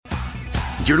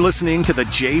You're listening to The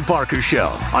Jay Barker Show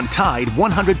on Tide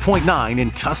 100.9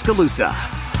 in Tuscaloosa.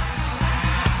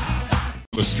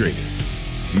 Illustrated.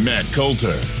 Matt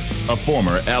Coulter, a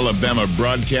former Alabama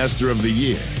Broadcaster of the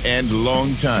Year and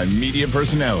longtime media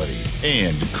personality,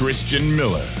 and Christian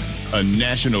Miller, a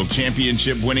national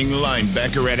championship-winning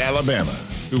linebacker at Alabama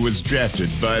who was drafted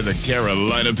by the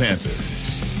Carolina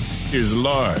Panthers. Here's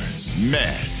Lars,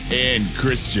 Matt, and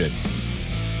Christian.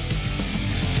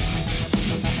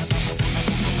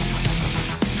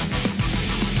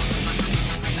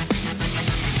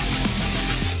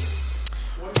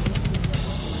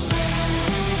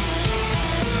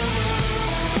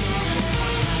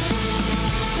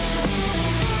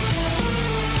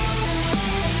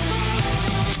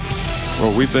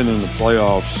 Well, we've been in the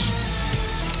playoffs,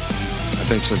 I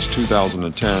think, since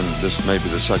 2010. This may be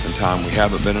the second time we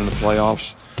haven't been in the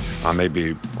playoffs. I may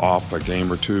be off a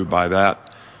game or two by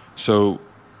that. So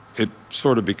it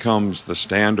sort of becomes the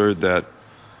standard that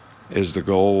is the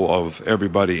goal of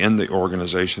everybody in the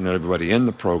organization, everybody in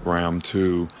the program,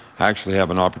 to actually have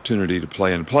an opportunity to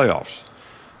play in the playoffs.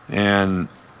 And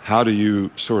how do you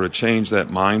sort of change that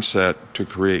mindset to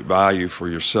create value for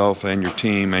yourself and your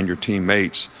team and your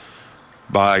teammates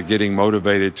by getting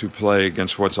motivated to play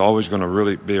against what's always going to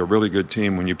really be a really good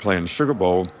team when you play in the Sugar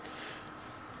Bowl,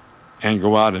 and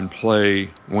go out and play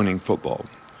winning football?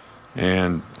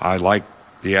 And I like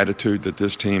the attitude that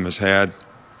this team has had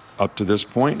up to this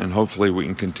point, and hopefully we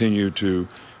can continue to,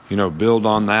 build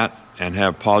on that and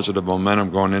have positive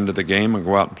momentum going into the game and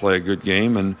go out and play a good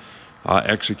game and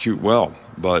execute well.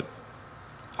 But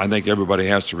I think everybody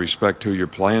has to respect who you're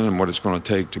playing and what it's going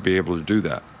to take to be able to do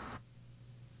that.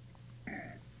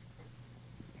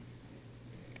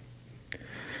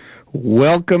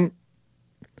 Welcome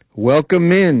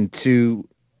in to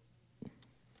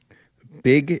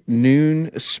Big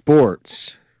Noon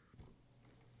Sports.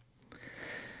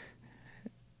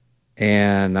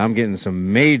 And I'm getting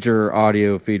some major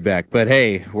audio feedback, but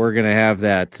hey, we're going to have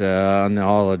that on the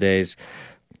holidays.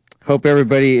 Hope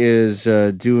everybody is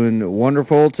doing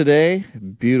wonderful today.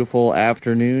 Beautiful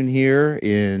afternoon here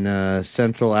in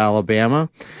central Alabama.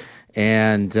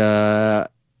 And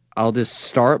I'll just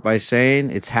start by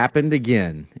saying it's happened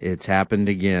again. It's happened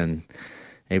again.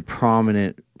 A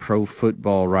prominent pro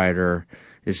football writer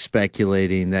is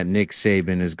speculating that Nick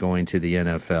Saban is going to the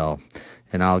NFL,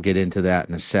 and I'll get into that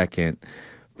in a second.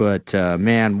 But,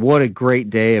 man, what a great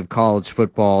day of college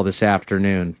football this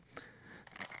afternoon.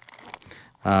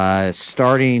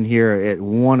 Starting here at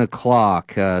 1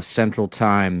 o'clock Central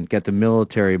Time, got the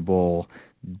Military Bowl,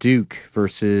 Duke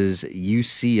versus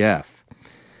UCF.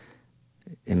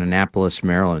 In Annapolis,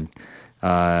 Maryland.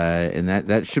 And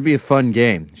that should be a fun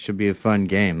game.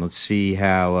 Let's see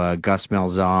how Gus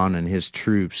Malzahn and his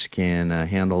troops can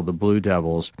handle the Blue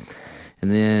Devils.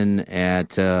 And then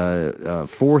at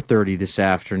 4:30 this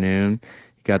afternoon,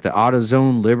 you got the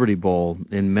AutoZone Liberty Bowl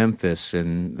in Memphis,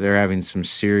 and they're having some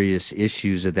serious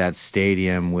issues at that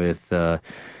stadium with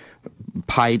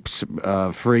pipes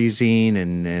freezing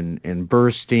and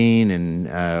bursting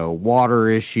and water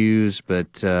issues,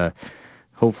 but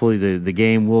hopefully the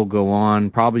game will go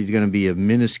on. Probably going to be a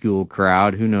minuscule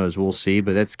crowd. Who knows? We'll see.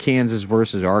 But that's Kansas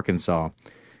versus Arkansas.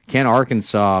 Can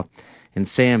Arkansas and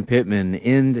Sam Pittman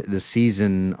end the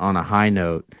season on a high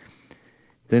note?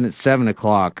 Then at 7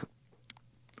 o'clock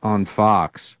on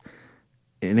Fox,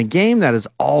 in a game that is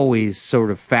always sort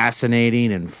of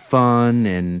fascinating and fun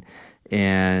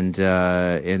and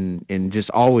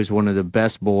just always one of the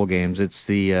best bowl games. It's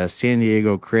the San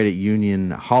Diego Credit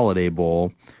Union Holiday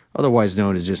Bowl, otherwise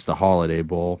known as just the Holiday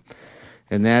Bowl.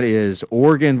 And that is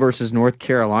Oregon versus North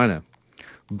Carolina.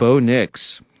 Bo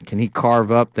Nix, can he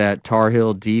carve up that Tar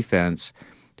Heel defense?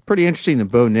 It's pretty interesting that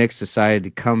Bo Nix decided to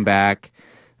come back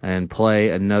and play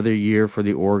another year for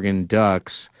the Oregon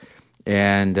Ducks.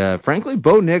 And frankly,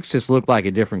 Bo Nix just looked like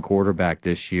a different quarterback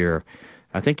this year.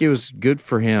 I think it was good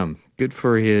for him, good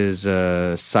for his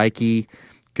psyche,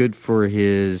 good for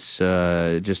his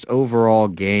just overall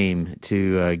game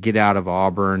to get out of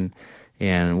Auburn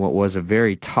and what was a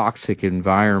very toxic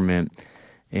environment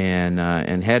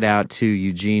and head out to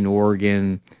Eugene,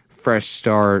 Oregon, fresh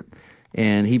start.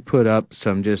 And he put up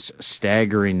some just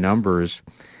staggering numbers.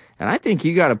 And I think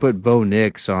you got to put Bo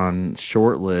Nix on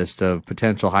short list of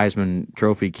potential Heisman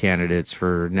Trophy candidates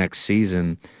for next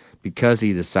season because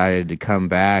he decided to come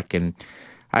back. And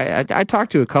I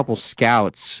talked to a couple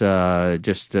scouts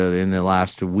just in the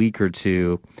last week or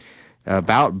two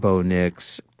about Bo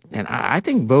Nix, and I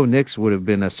think Bo Nix would have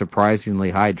been a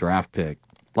surprisingly high draft pick.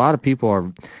 A lot of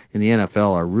people in the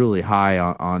NFL are really high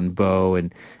on Bo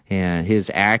and his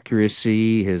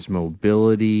accuracy, his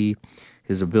mobility,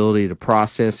 his ability to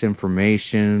process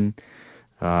information,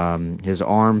 his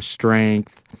arm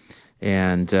strength.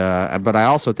 And but I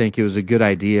also think it was a good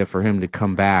idea for him to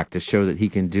come back to show that he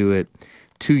can do it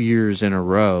 2 years in a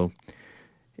row.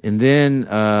 And then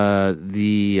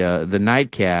the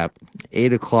nightcap,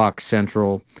 8 o'clock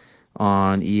Central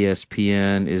on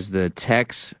ESPN, is the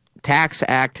Tax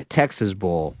Act Texas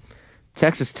Bowl.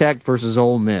 Texas Tech versus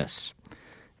Ole Miss.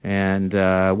 And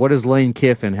what does Lane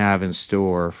Kiffin have in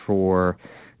store for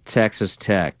Texas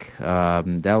Tech?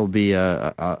 That will be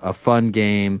a fun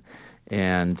game,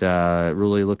 and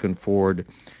really looking forward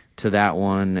to that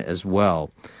one as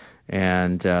well.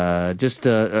 And just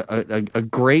a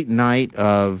great night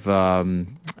of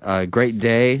a great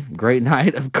day, great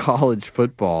night of college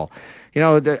football. You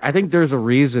know, I think there's a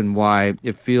reason why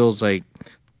it feels like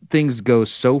things go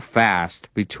so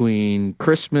fast between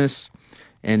Christmas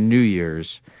and New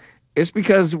Year's. It's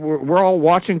because we're all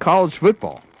watching college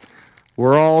football.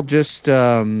 We're all just,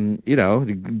 glued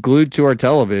to our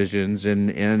televisions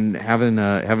and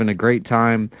having a great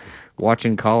time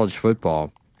watching college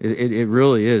football. It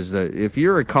really is. If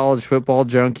you're a college football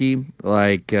junkie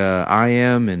like I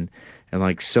am, and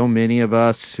like so many of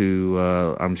us who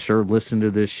I'm sure listen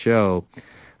to this show,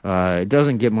 it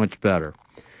doesn't get much better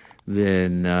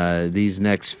than these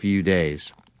next few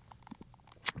days.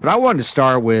 But I wanted to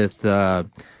start with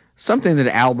something that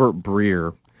Albert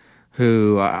Breer,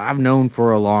 who I've known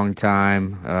for a long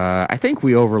time. I think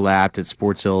we overlapped at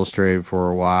Sports Illustrated for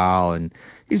a while, and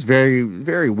he's very,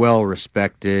 very well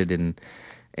respected.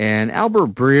 And Albert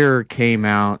Breer came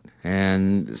out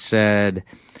and said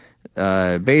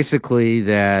basically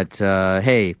that,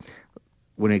 hey,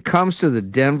 when it comes to the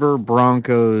Denver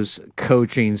Broncos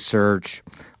coaching search,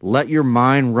 let your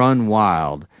mind run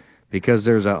wild, because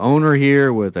there's an owner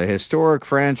here with a historic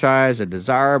franchise, a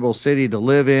desirable city to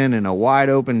live in, and a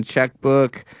wide-open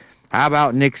checkbook. How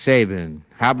about Nick Saban?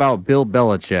 How about Bill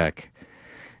Belichick?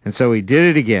 And so he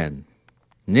did it again.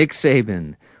 Nick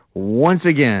Saban, once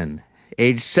again,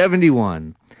 age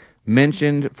 71,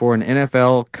 mentioned for an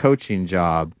NFL coaching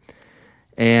job.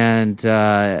 And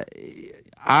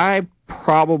I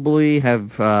probably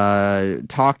have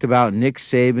talked about Nick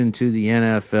Saban to the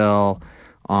NFL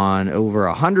on over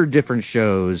 100 different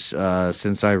shows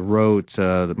since I wrote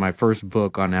my first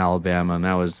book on Alabama, and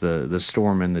that was the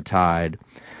Storm and the Tide,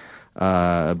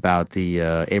 about the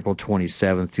April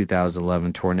 27th,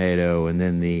 2011 tornado, and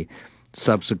then the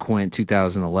subsequent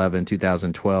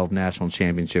 2011-2012 national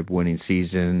championship winning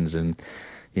seasons, and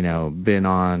been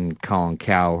on Colin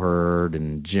Cowherd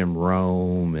and Jim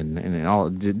Rome and all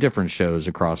different shows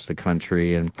across the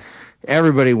country, and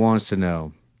everybody wants to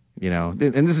know,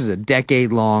 and this is a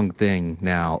decade-long thing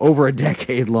now, over a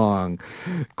decade-long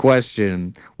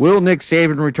question, will Nick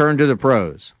Saban return to the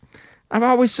pros? I've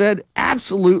always said,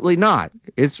 absolutely not.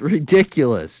 It's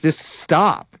ridiculous. Just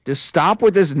stop. Just stop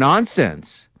with this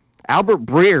nonsense. Albert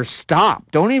Breer, stop.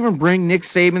 Don't even bring Nick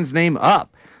Saban's name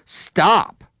up.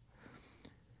 Stop.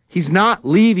 He's not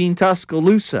leaving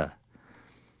Tuscaloosa.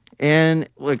 And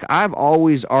look, I've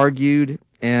always argued,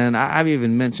 and I've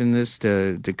even mentioned this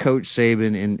to Coach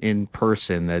Saban in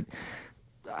person, that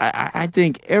I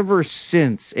think ever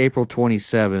since April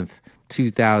 27th,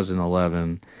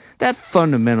 2011, that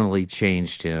fundamentally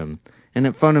changed him. And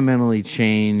it fundamentally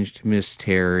changed Miss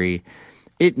Terry.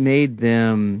 It made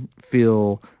them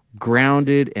feel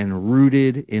grounded and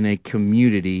rooted in a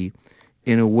community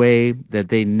in a way that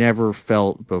they never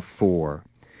felt before.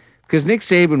 Because Nick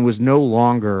Saban was no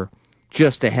longer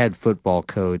just a head football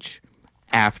coach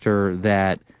after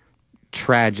that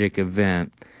tragic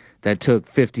event that took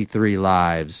 53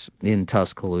 lives in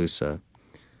Tuscaloosa,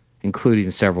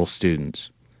 including several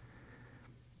students.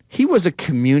 He was a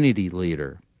community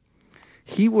leader.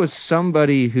 He was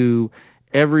somebody who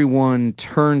everyone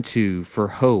turned to for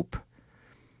hope.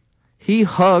 He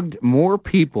hugged more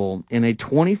people in a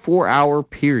 24-hour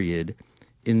period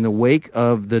in the wake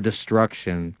of the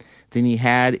destruction than he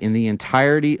had in the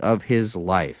entirety of his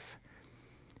life.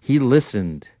 He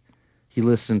listened. He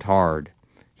listened hard.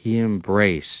 He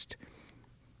embraced.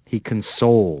 He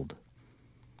consoled.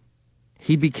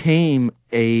 He became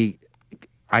a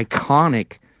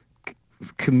iconic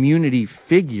community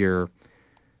figure,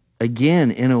 again,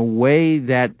 in a way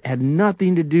that had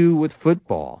nothing to do with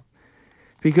football.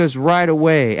 Because right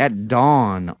away, at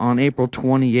dawn on April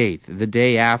 28th, the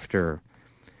day after,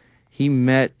 he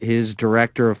met his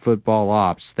director of football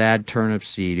ops, Thad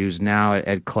Turnipseed, who's now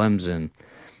at Clemson.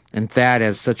 And Thad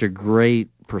has such a great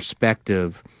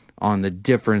perspective on the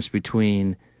difference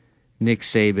between Nick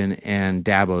Saban and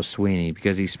Dabo Swinney,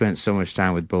 because he spent so much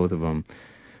time with both of them.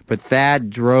 But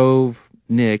Thad drove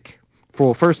Nick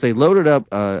First, they loaded up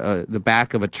the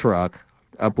back of a truck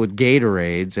up with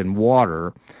Gatorades and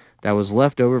water that was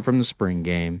left over from the spring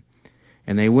game,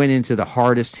 and they went into the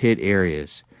hardest hit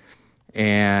areas.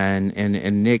 And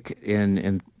Nick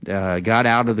got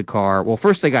out of the car. Well,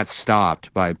 first they got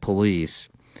stopped by police,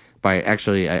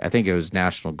 I think it was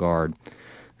National Guard,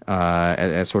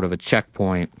 at sort of a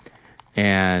checkpoint,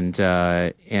 and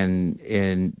they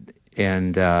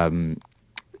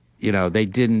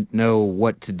didn't know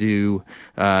what to do,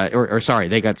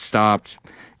 they got stopped,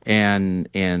 and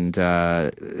Nick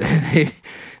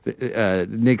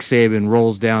Saban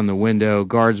rolls down the window.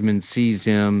 Guardsman sees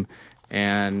him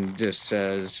and just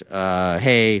says,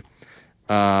 "Hey,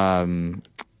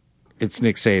 it's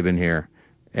Nick Saban here."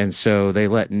 And so they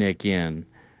let Nick in,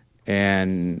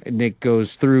 and Nick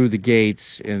goes through the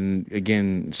gates and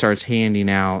again starts handing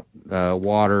out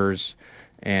waters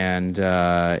and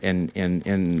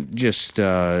just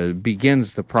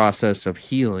begins the process of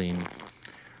healing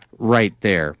right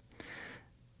there.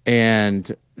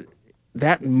 And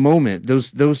that moment,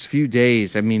 those few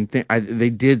days, I mean, they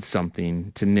did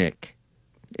something to Nick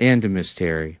and to Miss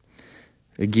Terry.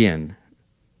 Again,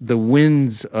 the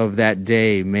winds of that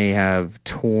day may have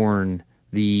torn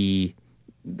the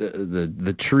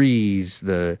trees,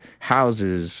 the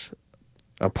houses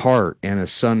apart and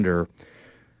asunder,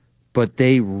 but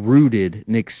they rooted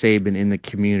Nick Saban in the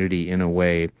community in a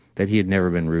way that he had never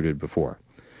been rooted before.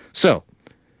 So,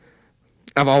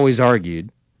 I've always argued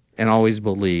and always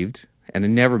believed, and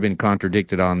have never been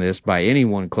contradicted on this by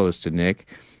anyone close to Nick,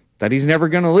 that he's never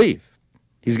going to leave.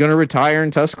 He's going to retire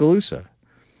in Tuscaloosa.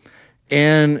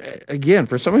 And again,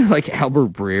 for somebody like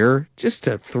Albert Breer, just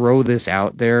to throw this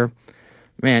out there,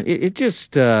 man, it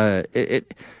just kind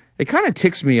of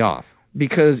ticks me off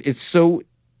because it's so.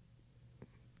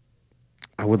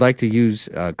 I would like to use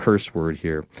a curse word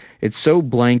here. It's so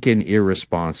blank and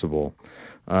irresponsible.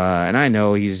 And I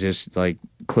know he's just like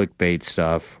clickbait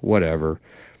stuff, whatever.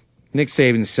 Nick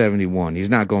Saban's 71. He's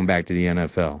not going back to the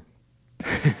NFL.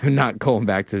 Not going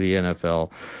back to the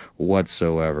NFL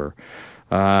whatsoever.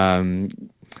 All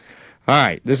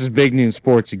right, this is Big Noon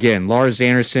Sports again. Lars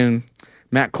Anderson,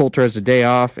 Matt Coulter has a day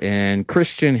off, and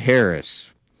Christian Harris.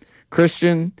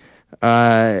 Christian,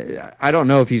 I don't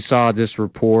know if you saw this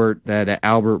report that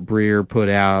Albert Breer put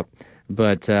out,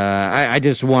 but I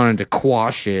just wanted to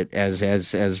quash it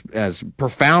as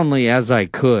profoundly as I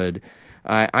could.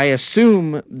 I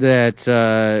assume that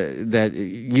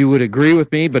you would agree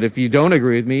with me, but if you don't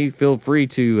agree with me, feel free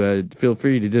to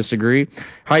disagree.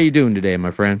 How you doing today,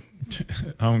 my friend?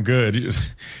 I'm good.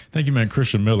 Thank you, man.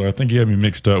 Christian Miller. I think you had me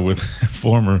mixed up with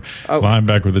former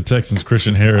linebacker of the Texans,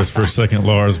 Christian Harris, for a second,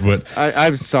 Lars. But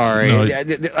I'm sorry. No,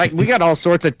 we got all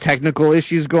sorts of technical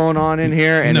issues going on in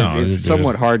here, and it's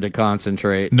somewhat hard to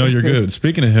concentrate. No, you're good.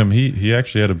 Speaking of him, he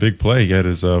actually had a big play. He had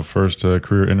his first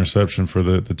career interception for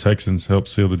the Texans, helped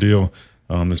seal the deal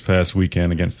this past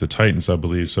weekend against the Titans, I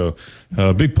believe. So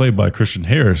big play by Christian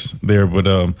Harris there,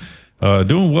 but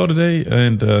doing well today,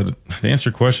 and to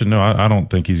answer your question, no, I don't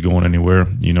think he's going anywhere.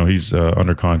 You know, he's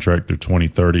under contract through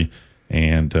 2030,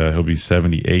 and he'll be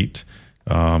 78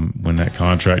 when that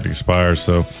contract expires.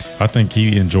 So I think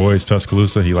he enjoys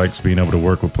Tuscaloosa. He likes being able to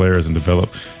work with players and develop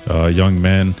young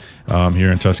men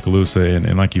here in Tuscaloosa.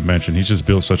 And like you mentioned, he's just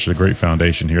built such a great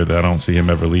foundation here that I don't see him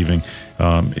ever leaving.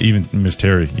 Even Miss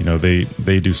Terry, you know,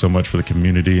 they do so much for the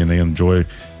community, and they enjoy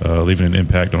leaving an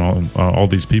impact on all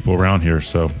these people around here.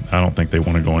 So I don't think they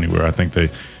want to go anywhere. I think they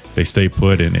stay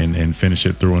put and finish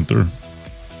it through and through.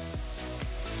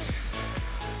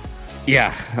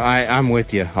 Yeah, I'm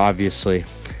with you, obviously.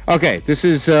 Okay, this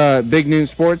is Big Noon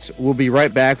Sports. We'll be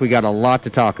right back. We got a lot to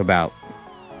talk about.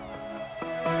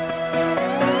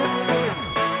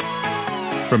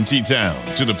 From T-Town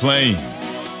to the Plains,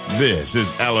 this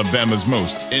is Alabama's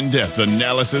most in-depth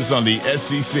analysis on the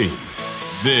SEC.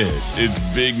 This is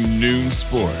Big Noon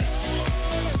Sports.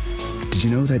 Did you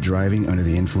know that driving under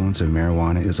the influence of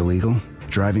marijuana is illegal?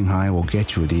 Driving high will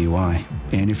get you a DUI.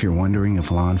 And if you're wondering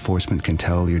if law enforcement can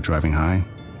tell you're driving high,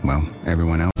 well,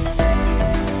 everyone else.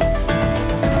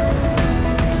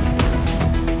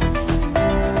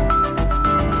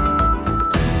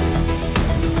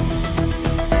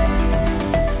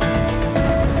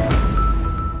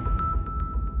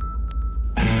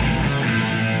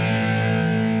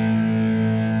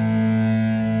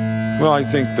 Well, I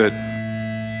think that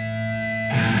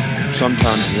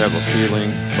sometimes you have a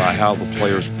feeling by how the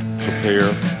players prepare,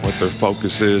 what their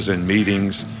focus is in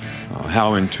meetings,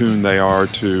 how in tune they are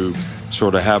to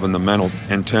sort of having the mental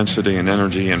intensity and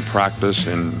energy in practice,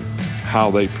 and how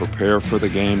they prepare for the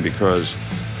game, because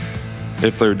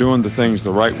if they're doing the things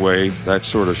the right way, that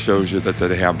sort of shows you that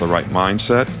they have the right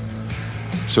mindset.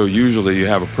 So usually you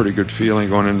have a pretty good feeling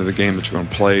going into the game that you're going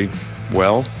to play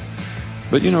well.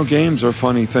 But, games are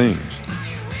funny things.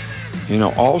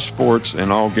 All sports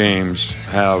and all games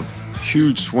have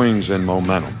huge swings in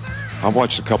momentum. I've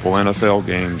watched a couple NFL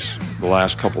games the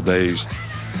last couple days,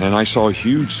 and I saw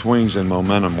huge swings in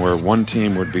momentum where one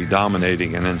team would be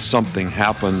dominating and then something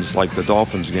happens, like the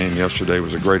Dolphins game yesterday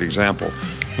was a great example.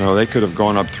 They could have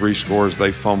gone up 3 scores,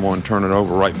 they fumble and turn it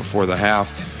over right before the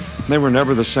half. They were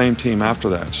never the same team after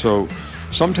that. So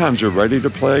sometimes you're ready to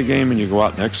play a game and you go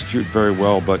out and execute very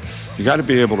well, but you got to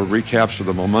be able to recapture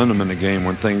the momentum in the game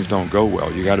when things don't go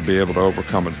well. You got to be able to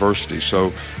overcome adversity.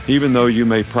 So even though you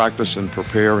may practice and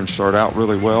prepare and start out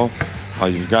really well,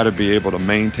 you've got to be able to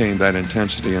maintain that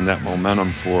intensity and that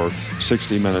momentum for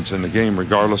 60 minutes in the game,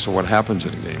 regardless of what happens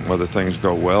in the game. Whether things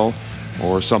go well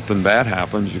or something bad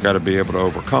happens, you got to be able to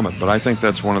overcome it. But I think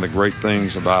that's one of the great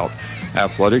things about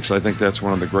athletics. I think that's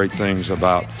one of the great things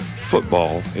about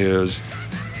football is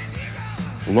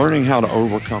learning how to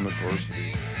overcome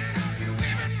adversity.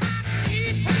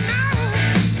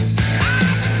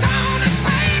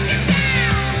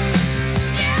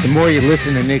 The more you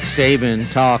listen to Nick Saban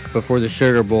talk before the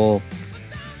Sugar Bowl,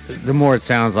 the more it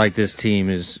sounds like this team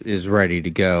is ready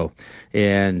to go.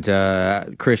 And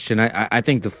Christian, I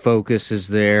think the focus is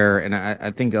there, and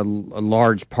I think a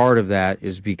large part of that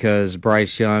is because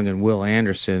Bryce Young and Will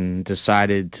Anderson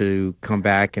decided to come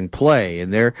back and play,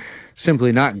 and they're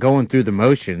simply not going through the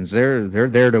motions. They're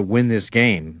there to win this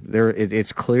game.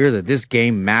 It's clear that this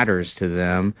game matters to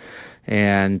them.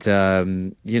 And,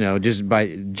 just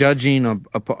by judging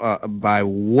by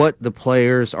what the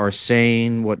players are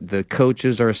saying, what the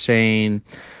coaches are saying,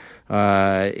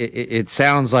 it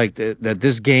sounds like that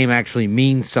this game actually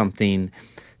means something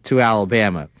to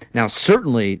Alabama. Now,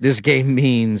 certainly this game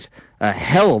means a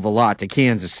hell of a lot to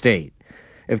Kansas State.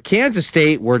 If Kansas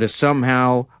State were to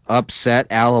somehow upset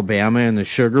Alabama in the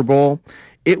Sugar Bowl,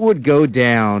 it would go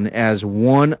down as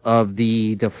one of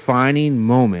the defining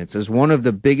moments, as one of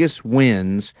the biggest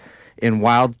wins in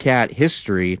Wildcat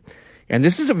history. And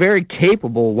this is a very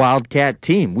capable Wildcat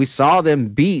team. We saw them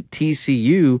beat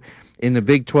TCU in the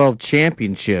Big 12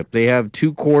 championship. They have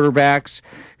 2 quarterbacks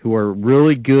who are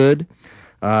really good.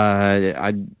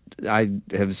 I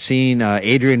have seen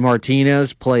Adrian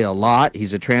Martinez play a lot.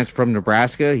 He's a transfer from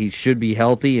Nebraska. He should be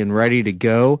healthy and ready to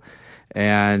go.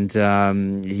 And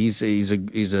he's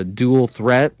a dual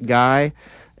threat guy,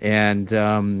 and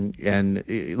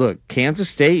look, Kansas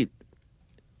State,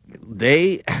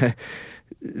 they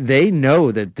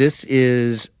know that this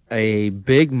is a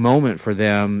big moment for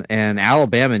them, and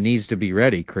Alabama needs to be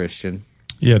ready. Christian,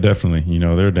 yeah, definitely.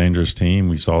 They're a dangerous team.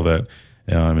 We saw that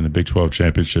in the Big 12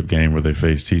 championship game where they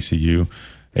faced TCU,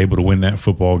 able to win that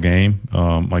football game,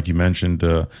 like you mentioned.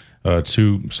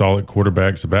 2 solid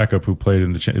quarterbacks. The backup who played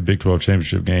in the Big 12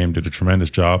 championship game did a tremendous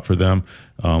job for them,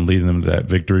 leading them to that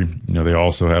victory. They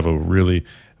also have a really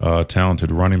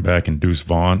talented running back in Deuce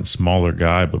Vaughn, smaller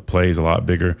guy, but plays a lot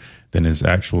bigger than his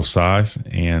actual size.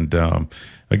 And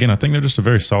again, I think they're just a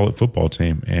very solid football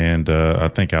team. And I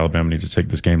think Alabama needs to take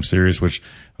this game serious, which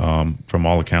from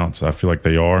all accounts, I feel like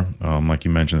they are. Like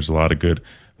you mentioned, there's a lot of good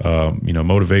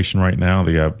motivation right now.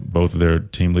 They have both of their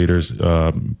team leaders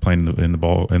playing in the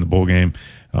bowl game,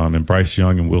 and Bryce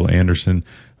Young and Will Anderson.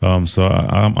 So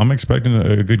I'm expecting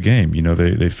a good game.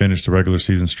 They finished the regular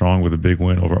season strong with a big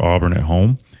win over Auburn at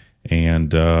home,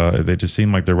 and they just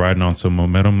seem like they're riding on some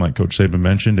momentum, like Coach Saban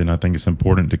mentioned. And I think it's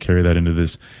important to carry that into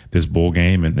this bowl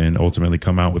game and ultimately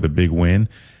come out with a big win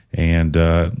and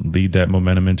lead that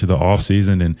momentum into the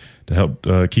offseason and to help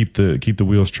keep the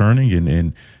wheels churning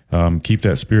and keep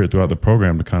that spirit throughout the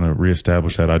program to kind of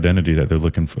reestablish that identity that they're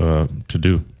looking to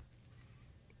do.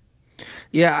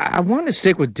 Yeah, I want to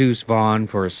stick with Deuce Vaughn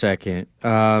for a second.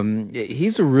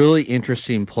 He's a really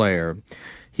interesting player.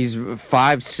 He's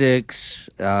 5'6",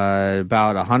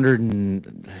 about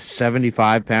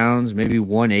 175 pounds, maybe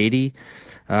 180.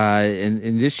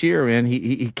 And this year, man,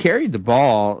 he carried the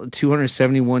ball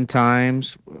 271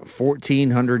 times,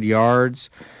 1,400 yards.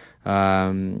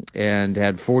 And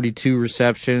had 42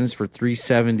 receptions for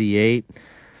 378.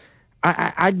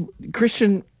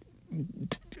 Christian,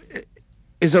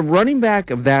 is a running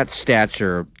back of that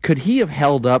stature, could he have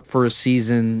held up for a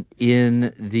season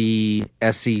in the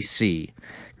SEC?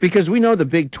 Because we know the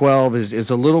Big 12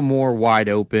 is a little more wide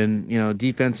open.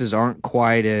 Defenses aren't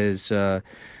quite as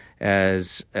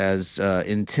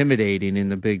intimidating in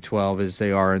the Big 12 as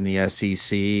they are in the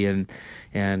SEC,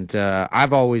 and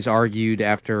I've always argued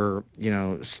after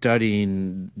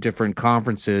studying different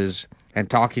conferences and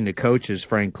talking to coaches,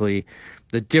 frankly,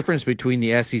 the difference between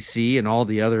the SEC and all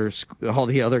the other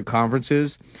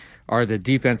conferences are the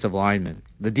defensive linemen.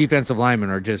 the defensive linemen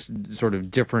are just sort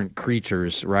of different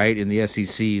creatures, right, in the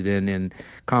SEC than in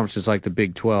conferences like the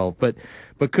Big 12. But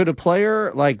could a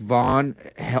player like Vaughn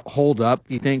hold up,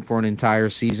 you think, for an entire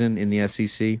season in the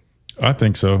SEC? I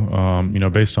think so.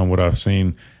 Based on what I've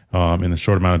seen in the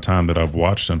short amount of time that I've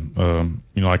watched him,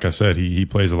 like I said, he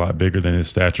plays a lot bigger than his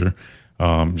stature.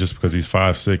 Just because he's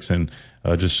 5'6" and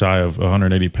just shy of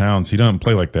 180 pounds, he doesn't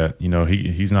play like that.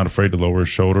 He's not afraid to lower his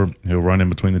shoulder. He'll run in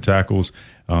between the tackles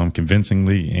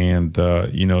convincingly, and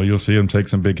you'll see him take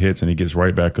some big hits, and he gets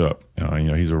right back up.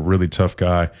 He's a really tough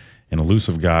guy, an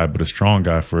elusive guy, but a strong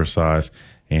guy for his size,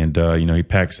 and he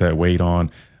packs that weight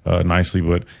on nicely.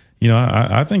 But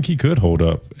I think he could hold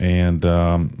up, and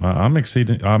I'm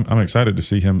excited. I'm excited to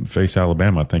see him face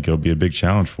Alabama. I think it'll be a big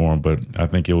challenge for him, but I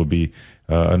think it will be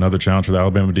another challenge for the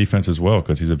Alabama defense as well,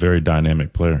 because he's a very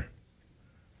dynamic player.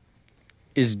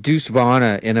 Is Deuce Vaughn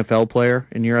an NFL player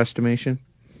in your estimation?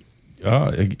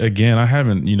 Again, I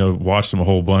haven't watched him a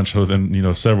whole bunch other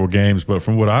than several games, but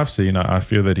from what I've seen, I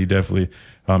feel that he definitely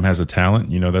has a talent.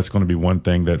 That's going to be one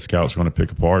thing that scouts are going to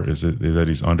pick apart is that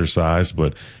he's undersized.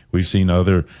 But we've seen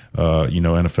other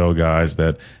NFL guys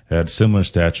that had similar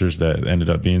statures that ended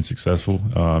up being successful.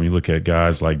 You look at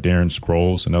guys like Darren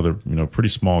Sproles, another pretty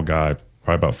small guy,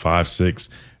 probably about 5'6".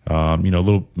 A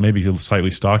little maybe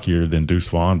slightly stockier than Deuce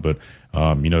Vaughn, but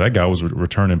that guy was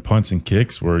returning punts and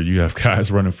kicks where you have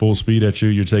guys running full speed at you.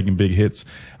 You're taking big hits,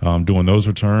 doing those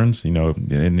returns.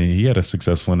 And he had a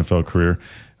successful NFL career.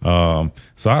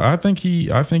 So I think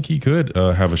he could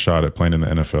have a shot at playing in the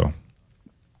NFL.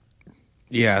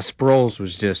 Yeah, Sproles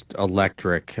was just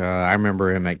electric. I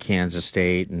remember him at Kansas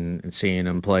State and seeing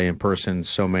him play in person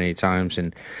so many times,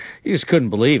 and you just couldn't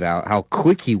believe how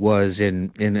quick he was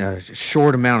in a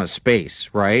short amount of space,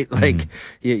 right? Like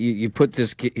you put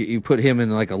him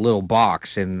in like a little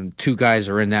box, and two guys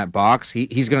are in that box.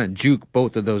 He's going to juke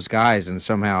both of those guys and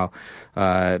somehow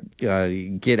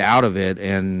get out of it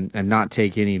and not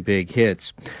take any big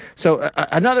hits. So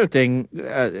another thing,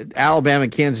 Alabama,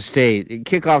 Kansas State,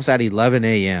 kickoffs at 11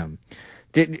 a.m.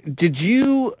 Did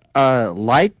you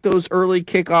like those early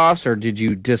kickoffs, or did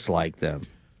you dislike them?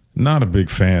 Not a big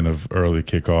fan of early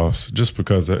kickoffs, just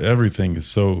because everything is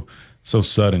so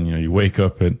sudden. You wake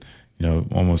up at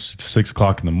almost 6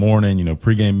 o'clock in the morning.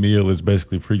 Pregame meal is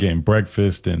basically pregame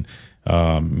breakfast, and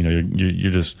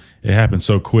you're just, it happens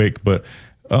so quick. But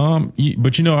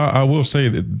I will say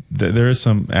that there is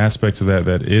some aspects of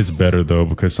that is better though,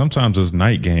 because sometimes those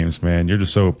night games, man, you're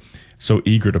just so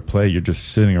eager to play. You're just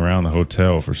sitting around the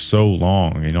hotel for so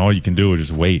long, and all you can do is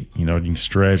just wait. You can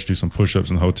stretch, do some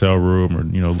push-ups in the hotel room, or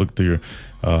look through your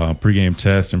pregame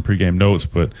test and pregame notes.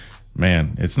 But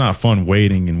man, it's not fun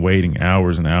waiting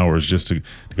hours and hours just to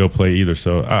go play either.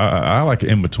 So I like it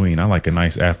in between. I like a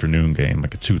nice afternoon game,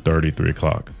 like a 2:30, 3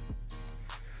 o'clock.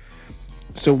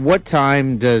 So what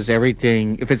time does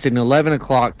everything, if it's an 11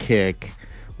 o'clock kick,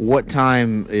 what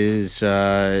time does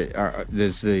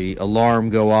the alarm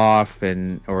go off,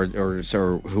 or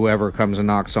whoever comes and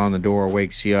knocks on the door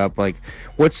wakes you up? Like,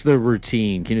 what's the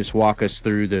routine? Can you just walk us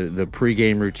through the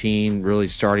pregame routine, really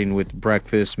starting with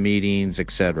breakfast, meetings,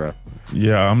 etc.?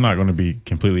 Yeah, I'm not going to be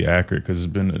completely accurate because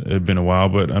it's been a while,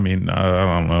 but I mean, I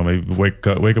don't know, maybe wake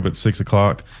up at 6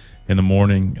 o'clock in the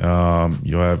morning.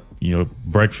 You'll have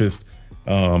breakfast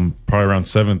probably around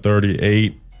 7:30,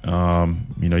 8.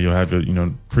 You'll have a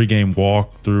pregame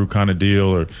walk through kind of deal,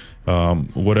 or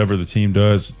whatever the team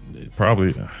does.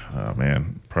 Probably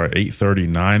 8:30,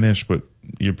 9ish, but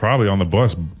you're probably on the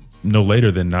bus no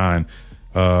later than 9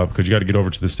 because you got to get over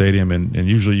to the stadium, and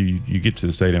usually you get to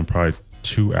the stadium probably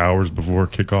 2 hours before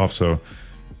kickoff. So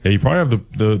yeah, you probably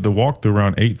have the walk through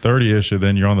around 8:30ish, and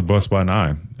then you're on the bus by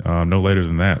 9. No later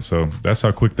than that. So that's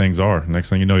how quick things are. Next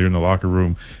thing you know, you're in the locker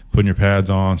room, putting your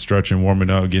pads on, stretching, warming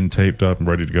up, getting taped up, and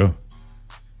ready to go.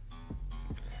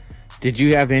 Did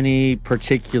you have any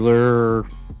particular,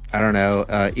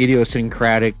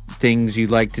 idiosyncratic things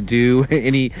you'd like to do?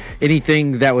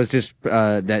 Anything that was just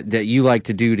that you like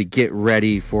to do to get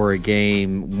ready for a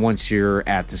game once you're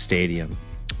at the stadium?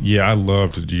 Yeah, I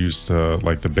love to use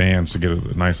like the bands to get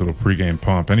a nice little pregame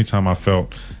pump. Anytime I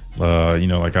felt, like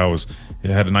it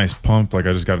had a nice pump, like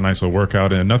I just got a nice little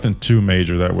workout in, nothing too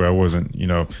major that way I wasn't,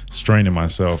 straining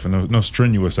myself, and no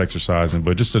strenuous exercising,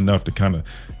 but just enough to kind of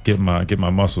get my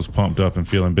muscles pumped up and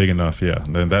feeling big enough. Yeah,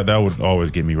 then that would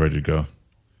always get me ready to go.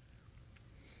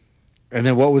 And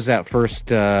then what was that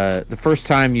the first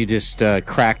time you just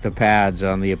cracked the pads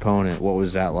on the opponent? What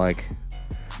was that like?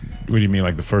 What do you mean,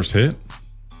 like the first hit?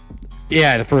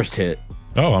 Yeah, the first hit.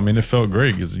 Oh, I mean, it felt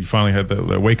great because you finally had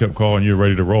that wake-up call and you're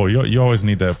ready to roll. You always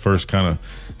need that first kind of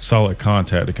solid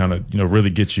contact to kind of, really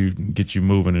get you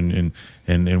moving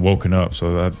and woken up.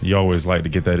 So you always like to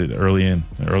get that early in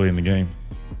the game.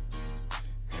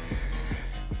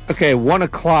 Okay, 1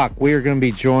 o'clock, we are going to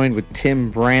be joined with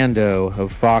Tim Brando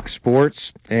of Fox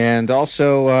Sports. And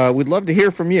also, we'd love to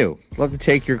hear from you. Love to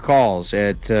take your calls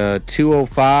at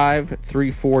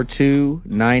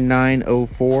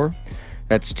 205-342-9904.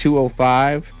 That's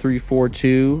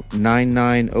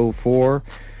 205-342-9904.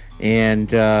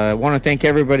 And I want to thank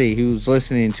everybody who's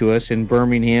listening to us in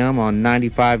Birmingham on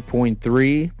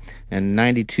 95.3 and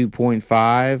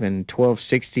 92.5 and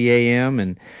 1260 AM,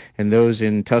 and those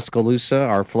in Tuscaloosa,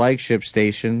 our flagship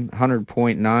station,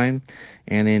 100.9,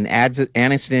 and in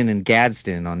Anniston and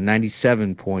Gadsden on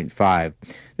 97.5.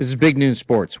 This is Big Noon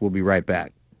Sports. We'll be right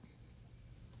back.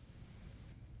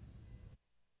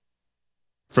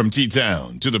 From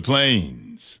T-Town to the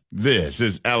Plains, this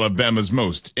is Alabama's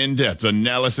most in-depth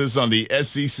analysis on the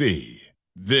SEC.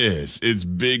 This is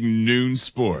Big Noon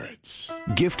Sports.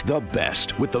 Gift the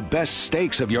best with the best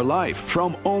steaks of your life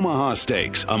from Omaha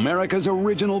Steaks, America's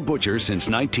original butcher since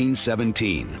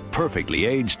 1917. Perfectly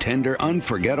aged, tender,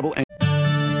 unforgettable, and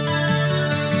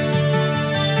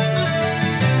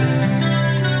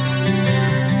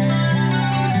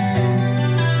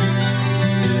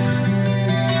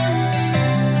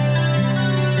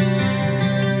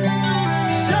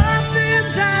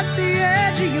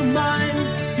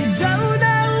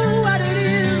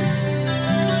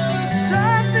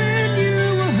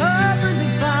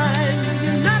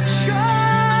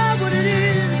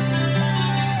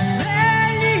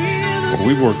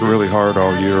we've worked really hard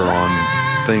all year on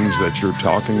things that you're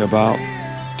talking about.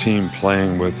 Team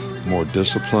playing with more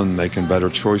discipline, making better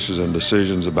choices and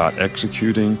decisions about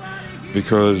executing,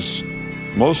 because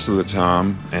most of the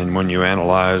time, and when you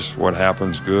analyze what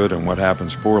happens good and what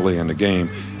happens poorly in the game,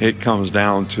 it comes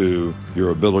down to your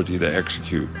ability to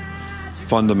execute.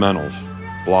 Fundamentals,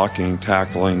 blocking,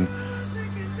 tackling,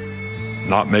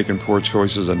 not making poor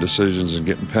choices and decisions and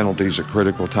getting penalties at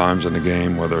critical times in the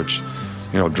game, whether it's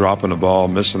dropping the ball,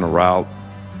 missing a route,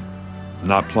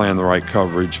 not playing the right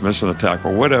coverage, missing a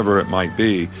tackle, whatever it might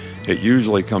be, it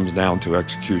usually comes down to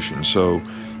execution. So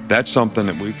that's something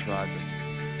that we've tried to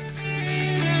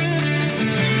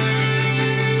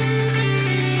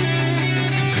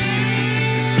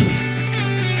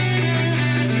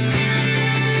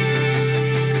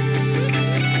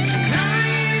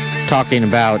talking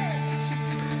about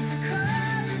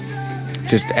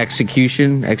just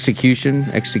execution.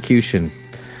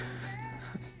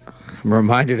 I'm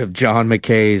reminded of John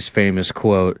McKay's famous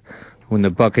quote when the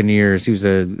Buccaneers, he was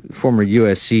a former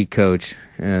USC coach,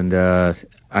 and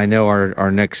I know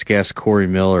our next guest, Corey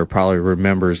Miller, probably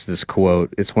remembers this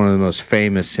quote. It's one of the most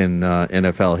famous in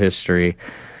NFL history,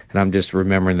 and I'm just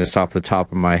remembering this off the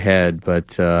top of my head,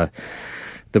 but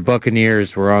the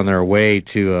Buccaneers were on their way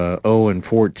to a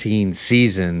 0-14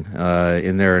 season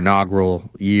in their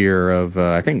inaugural year of,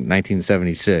 I think,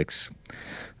 1976.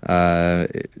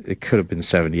 It could have been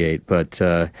 78, but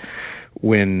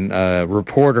when a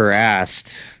reporter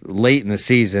asked late in the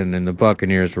season, and the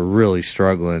Buccaneers were really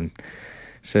struggling,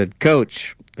 said,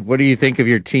 "Coach, what do you think of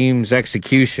your team's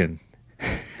execution?"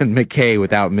 And McKay,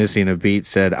 without missing a beat,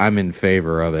 said, "I'm in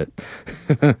favor of it."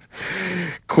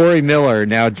 Corey Miller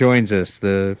now joins us,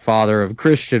 the father of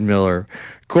Christian Miller.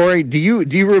 Corey, do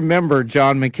you remember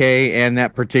John McKay and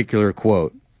that particular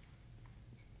quote?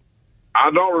 I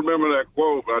don't remember that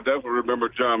quote, but I definitely remember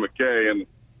John McKay, and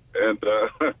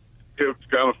it was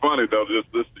kind of funny though, just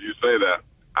listen to you say that.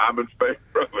 I'm in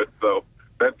favor of it, so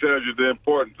that tells you the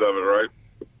importance of it, right?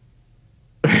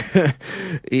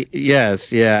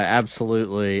 Yes, yeah,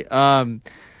 absolutely.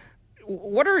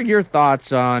 What are your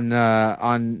thoughts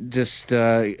on just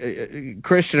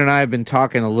Christian and I have been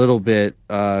talking a little bit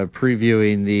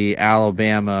previewing the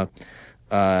Alabama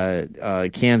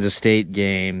Kansas State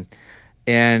game,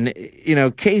 and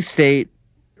K-State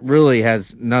really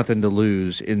has nothing to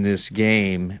lose in this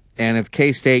game, and if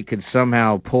K-State could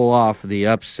somehow pull off the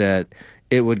upset,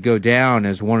 it would go down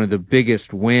as one of the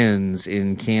biggest wins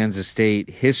in Kansas State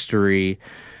history.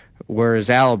 Whereas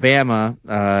Alabama,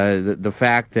 the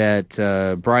fact that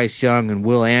Bryce Young and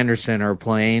Will Anderson are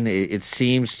playing, it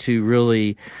seems to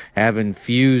really have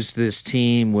infused this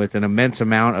team with an immense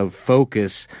amount of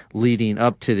focus leading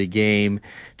up to the game.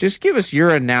 Just give us your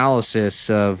analysis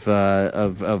of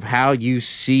how you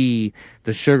see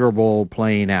the Sugar Bowl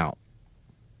playing out.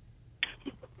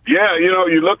 Yeah,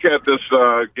 you look at this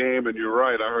game, and you're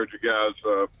right. I heard you guys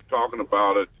talking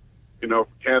about it.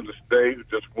 Kansas State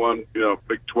just won,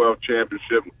 Big 12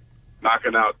 championship,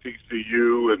 knocking out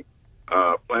TCU, and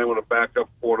playing with a backup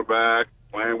quarterback,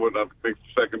 playing with a big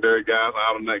secondary guys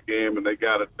out in that game, and they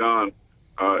got it done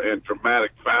in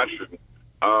dramatic fashion.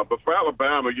 But for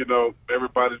Alabama,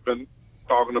 everybody's been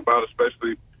talking about,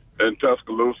 especially in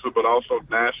Tuscaloosa, but also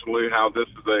nationally, how this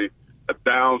is a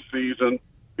down season.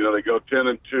 They go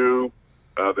 10-2.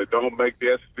 They don't make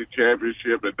the SEC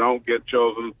championship. They don't get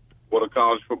chosen for the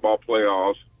college football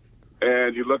playoffs.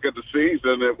 And you look at the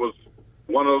season, it was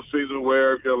one of those seasons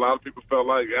where a lot of people felt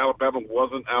like Alabama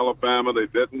wasn't Alabama. They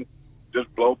didn't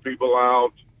just blow people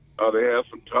out. They had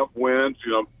some tough wins.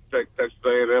 Texas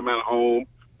A&M at home.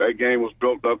 That game was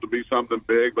built up to be something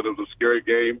big, but it was a scary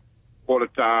game for the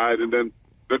Tide. And then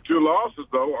the two losses,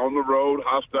 though, on the road,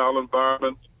 hostile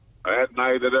environments, at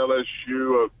night at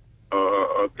LSU,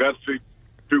 a gutsy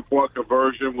two-point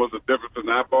conversion was the difference in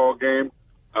that ball game.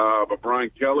 But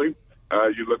Brian Kelly,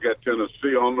 you look at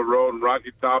Tennessee on the road and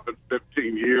Rocky Top in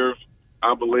 15 years,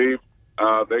 I believe.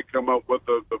 They come up with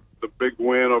the big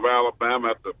win over Alabama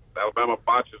after Alabama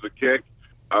botches a kick.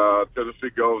 Tennessee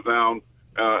goes down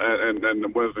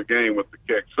and wins the game with the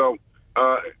kick. So,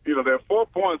 they're 4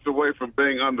 points away from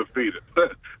being undefeated.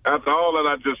 After all that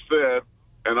I just said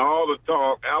and all the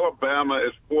talk, Alabama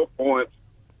is 4 points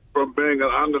from being an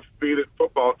undefeated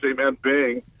football team and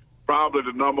being probably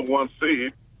the number one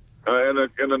seed in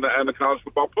the college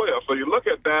football playoffs. So you look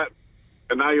at that,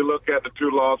 and now you look at the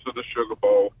two losses of the Sugar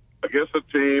Bowl against a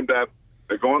team that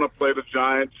they're going to play the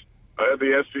Giants at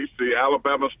the SEC.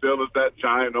 Alabama still is that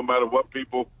giant, no matter what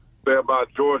people say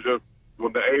about Georgia.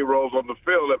 When the A rolls on the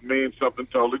field, it means something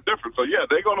totally different. So, yeah,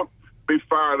 they're going to be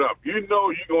fired up. You're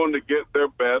going to get their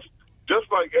best.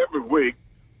 Just like every week,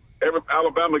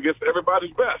 Alabama gets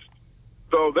everybody's best.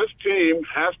 So this team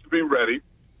has to be ready.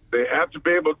 They have to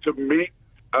be able to meet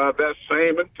that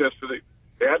same intensity.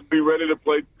 They have to be ready to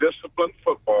play disciplined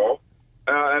football.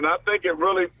 And I think it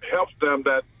really helps them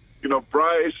that,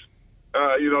 Bryce,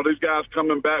 these guys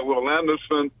coming back, Will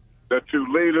Anderson, their two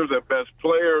leaders, their best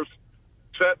players,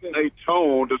 setting a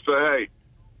tone to say, hey,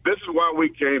 this is why we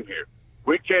came here.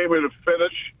 We came here to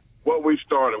finish what we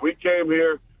started. We came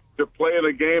here to play in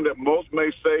a game that most may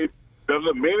say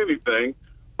doesn't mean anything,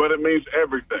 but it means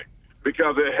everything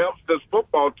because it helps this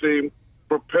football team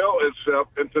propel itself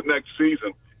into next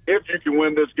season if you can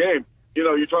win this game.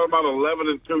 You're talking about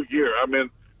 11-2 year. I mean,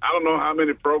 I don't know how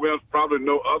many programs, probably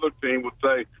no other team would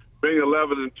say being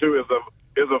 11-2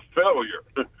 is a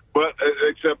failure, but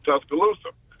except Tuscaloosa.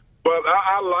 But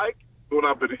I like what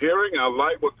I've been hearing. I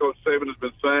like what Coach Saban has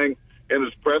been saying in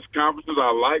his press conferences.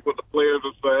 I like what the players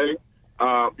are saying.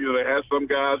 They had some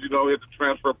guys, hit the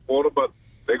transfer portal, but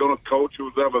they're going to coach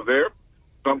who's ever there.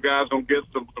 Some guys going to get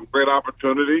some great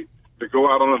opportunity to go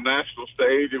out on a national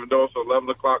stage, even though it's an 11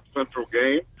 o'clock Central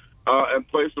game, and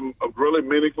play some really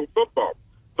meaningful football.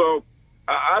 So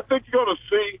I think you're going to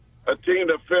see a team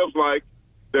that feels like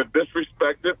they're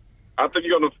disrespected. I think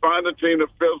you're going to find a team that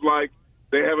feels like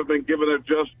they haven't been given their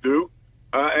just due,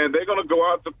 and they're going to go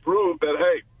out to prove that,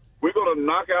 hey, we're going to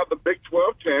knock out the Big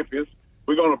 12 champions.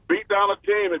 We're going to beat down a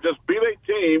team and just beat a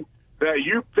team that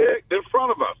you picked in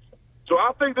front of us. So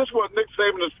I think this is what Nick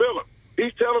Saban is feeling.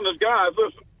 He's telling his guys,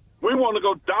 listen, we want to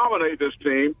go dominate this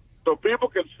team so people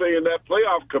can see in that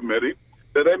playoff committee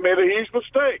that they made a huge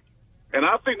mistake. And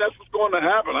I think that's what's going to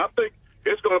happen. I think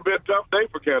it's going to be a tough day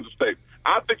for Kansas State.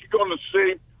 I think you're going to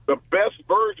see the best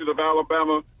version of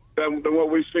Alabama than what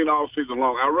we've seen all season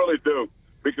long. I really do.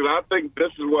 Because I think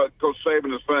this is what Coach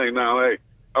Saban is saying now. Hey,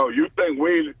 you think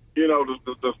we,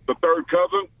 the third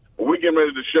cousin? Well, we getting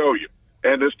ready to show you.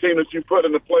 And this team that you put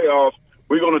in the playoffs,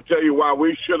 we're going to tell you why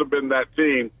we should have been that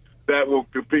team that will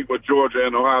compete with Georgia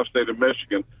and Ohio State and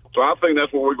Michigan. So I think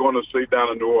that's what we're going to see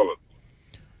down in New Orleans.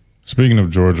 Speaking of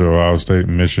Georgia, Ohio State,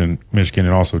 Michigan, and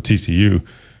also TCU,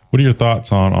 what are your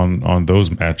thoughts on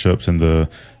those matchups in the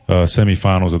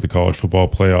semifinals of the college football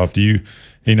playoff? Do you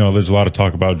there's a lot of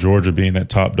talk about Georgia being that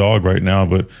top dog right now,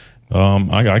 but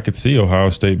I could see Ohio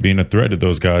State being a threat to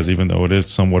those guys, even though it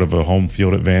is somewhat of a home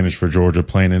field advantage for Georgia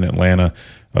playing in Atlanta.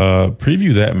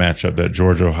 Preview that matchup, that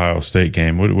Georgia-Ohio State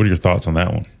game. What are your thoughts on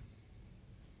that one?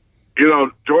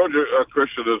 Georgia,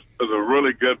 Christian, is a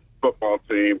really good football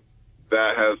team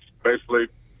that has basically,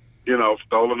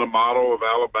 stolen the model of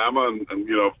Alabama and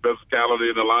physicality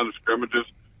in the line of scrimmages.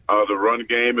 The run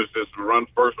game is just a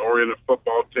run-first oriented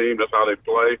football team. That's how they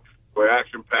play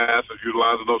action passes,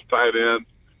 utilizing those tight ends,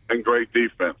 and great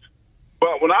defense.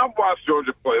 But when I watch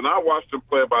Georgia play, and I watch them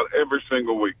play about every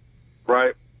single week,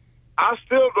 right, I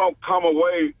still don't come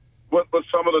away with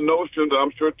some of the notions that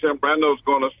I'm sure Tim Brando is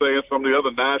going to say and some of the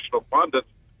other national pundits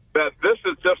that this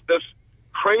is just this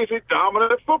crazy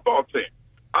dominant football team.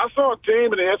 I saw a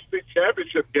team in the SEC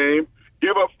championship game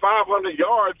give up 500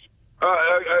 yards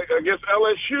against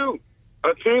LSU,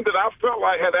 a team that I felt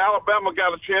like had Alabama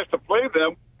got a chance to play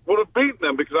them, would have beaten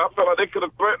them because I felt like they could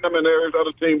have threatened them in areas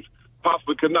other teams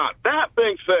possibly could not. That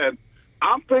being said,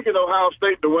 I'm picking Ohio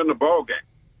State to win the ball game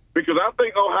because I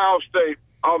think Ohio State,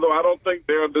 although I don't think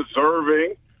they're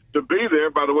deserving to be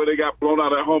there by the way they got blown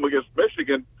out at home against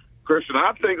Michigan, Christian,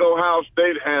 I think Ohio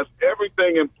State has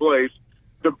everything in place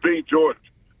to beat Georgia.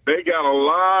 They got a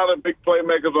lot of big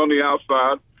playmakers on the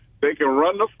outside. They can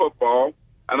run the football,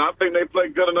 and I think they play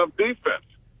good enough defense.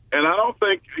 And I don't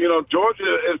think, Georgia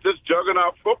is this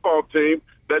juggernaut football team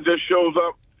that just shows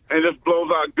up and just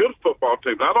blows out good football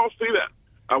teams. I don't see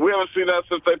that. We haven't seen that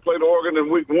since they played Oregon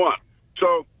in week 1.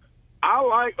 So I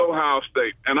like Ohio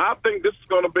State, and I think this is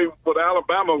going to be what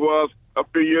Alabama was a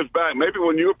few years back, maybe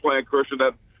when you were playing, Christian,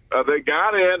 that they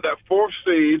got in that 4th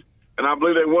seed, and I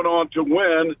believe they went on to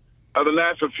win the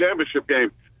national championship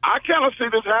game. I kind of see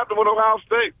this happen with Ohio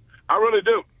State. I really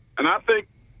do. And I think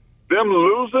them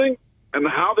losing and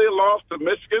how they lost to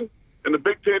Michigan in the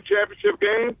Big Ten championship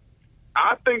game,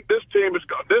 I think this team is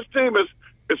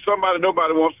somebody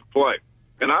nobody wants to play.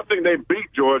 And I think they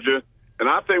beat Georgia, and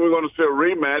I think we're going to see a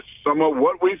rematch, some of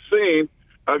what we've seen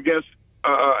against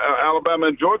Alabama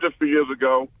and Georgia a few years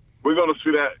ago. We're going to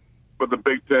see that with the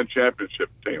Big Ten championship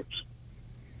teams.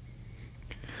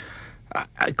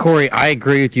 Corey, I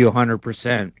agree with you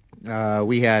 100%.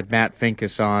 We had Matt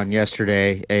Finkus on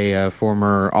yesterday, a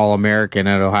former All-American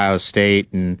at Ohio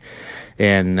State, and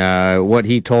what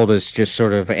he told us just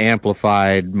sort of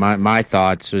amplified my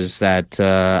thoughts. Was that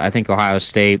I think Ohio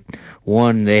State,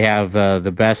 one, they have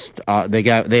the best they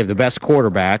have the best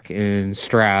quarterback in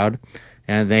Stroud,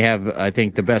 and they have, I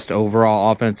think, the best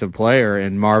overall offensive player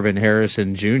in Marvin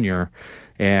Harrison Jr.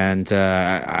 And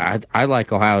I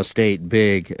like Ohio State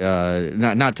big,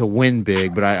 not to win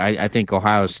big, but I think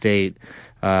Ohio State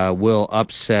will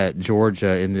upset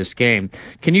Georgia in this game.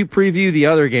 Can you preview the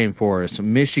other game for us,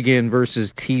 Michigan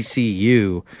versus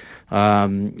TCU? Do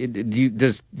you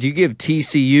give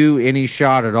TCU any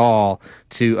shot at all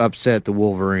to upset the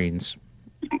Wolverines?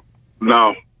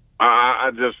 No, I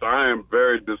am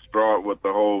very distraught with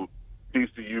the whole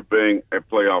TCU being a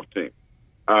playoff team.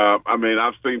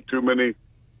 I've seen too many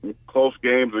close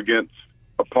games against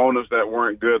opponents that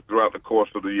weren't good throughout the course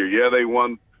of the year. Yeah, they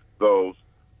won those,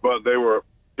 but they were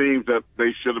teams that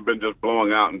they should have been just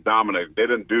blowing out and dominating. They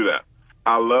didn't do that.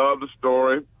 I love the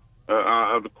story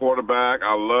of the quarterback.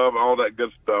 I love all that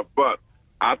good stuff, but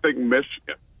I think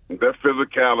Michigan, their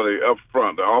physicality up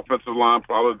front, the offensive line,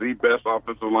 probably the best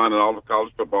offensive line in all of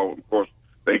college football. Of course,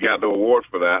 they got the award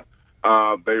for that.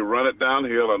 They run it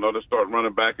downhill. I know the start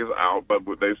running back is out, but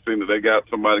they've seen that they got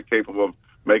somebody capable of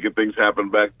making things happen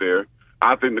back there.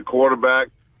 I think the quarterback,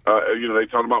 they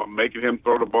talk about making him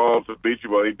throw the ball to beat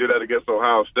you. Well, he did that against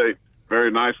Ohio State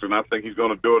very nicely, and I think he's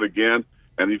going to do it again.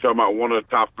 And you're talking about one of the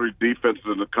top 3 defenses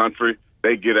in the country.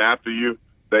 They get after you.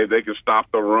 They can stop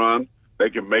the run.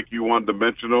 They can make you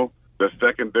one-dimensional. The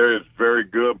secondary is very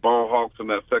good. Ball hawks in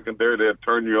that secondary, they'll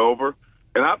turn you over.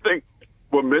 And I think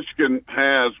what Michigan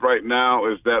has right now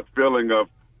is that feeling of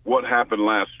what happened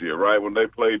last year, right, when they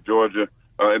played Georgia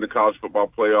in the college football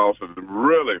playoffs and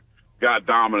really got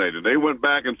dominated. They went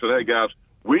back and said, hey, guys,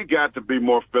 we got to be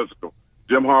more physical.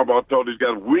 Jim Harbaugh told these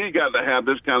guys, we got to have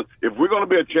this kind of – if we're going to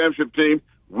be a championship team,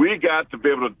 we got to be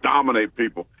able to dominate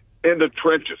people in the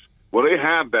trenches. Well, they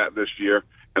have that this year,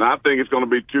 and I think it's going to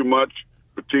be too much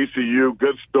for TCU.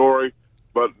 Good story,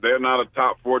 but they're not a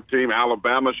top 4 team.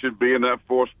 Alabama should be in that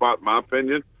 4th spot, in my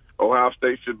opinion. Ohio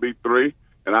State should be 3,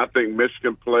 and I think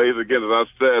Michigan plays. Again, as I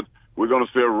said, we're going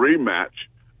to see a rematch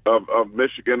of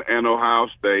Michigan and Ohio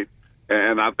State,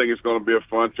 and I think it's going to be a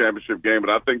fun championship game.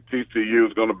 But I think TCU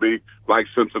is going to be like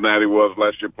Cincinnati was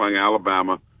last year playing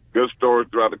Alabama. Good story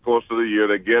throughout the course of the year.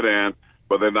 They get in,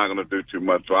 but they're not going to do too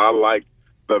much. So I like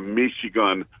the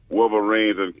Michigan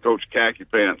Wolverines and Coach Khaki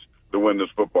Pants to win this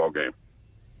football game.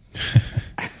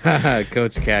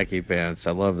 Coach Khaki Pants,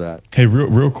 I love that. Hey,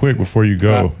 real quick before you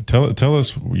go, tell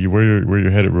us where you're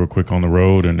headed real quick on the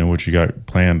road and what you got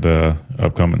planned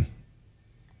upcoming.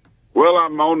 Well,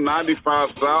 I'm on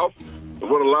 95 South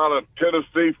with a lot of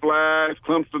Tennessee flags,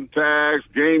 Clemson tags,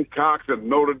 Gamecocks, and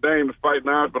Notre Dame to fight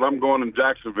now. But I'm going in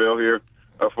Jacksonville here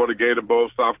for the Gator Bowl.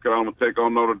 South Carolina will take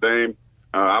on Notre Dame.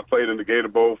 I played in the Gator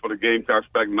Bowl for the Gamecocks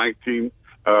back in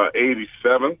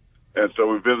 1987. And so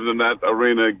we're visiting that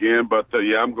arena again. But,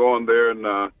 I'm going there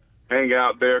and hang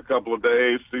out there a couple of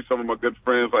days, see some of my good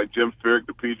friends like Jim Furyk,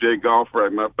 the PJ golfer.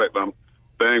 As a matter of fact, I'm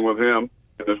staying with him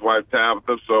and his wife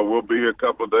Tabitha. So we'll be here a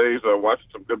couple of days watching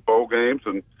some good bowl games.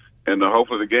 And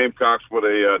hopefully the Gamecocks with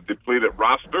a depleted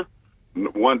roster,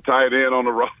 one tight end on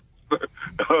the roster.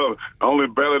 only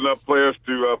barely enough players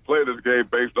to play this game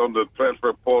based on the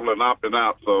transfer portal and opting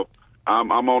out. So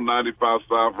I'm on 95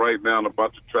 South right now in a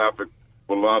bunch of traffic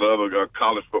with a lot of other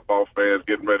college football fans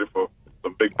getting ready for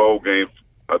some big bowl games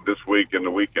this week and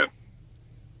the weekend.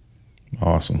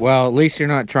 Awesome. Well, at least you're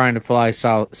not trying to fly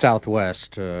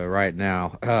Southwest right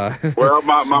now. Well,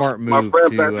 my smart move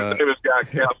friend to, Patrick Davis got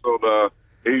canceled.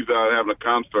 He's having a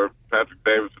concert. Patrick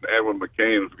Davis and Edwin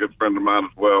McCain is a good friend of mine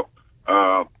as well.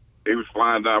 He was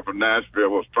flying down from Nashville,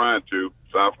 was trying to.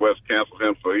 Southwest canceled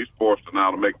him, so he's forced to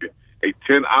now to make a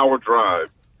 10-hour drive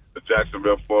to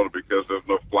Jacksonville, Florida, because there's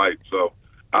no flight. So,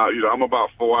 I'm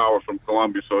about 4 hours from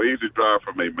Columbia, so easy drive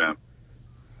for me, man.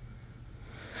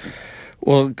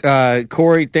 Well,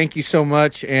 Corey, thank you so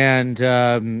much. And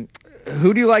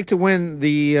who do you like to win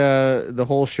the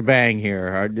whole shebang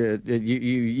here?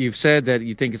 You've said that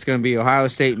you think it's going to be Ohio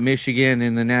State, Michigan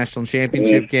in the national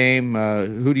championship game.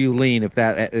 Who do you lean if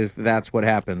that's what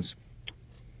happens?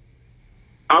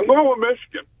 I'm going with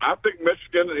Michigan. I think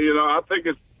Michigan. I think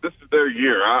this is their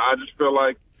year. I just feel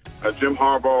like Jim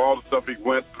Harbaugh, all the stuff he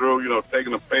went through,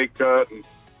 taking a pay cut, and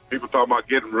people talking about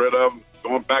getting rid of him,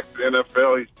 going back to the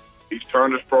NFL. He's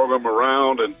turned his program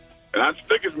around, and I just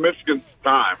think it's Michigan's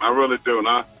time. I really do. And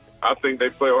I think they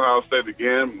play Ohio State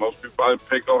again. Most people probably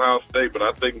pick Ohio State, but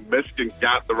I think Michigan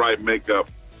got the right makeup.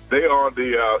 They are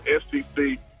the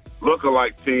SEC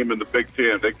lookalike team in the Big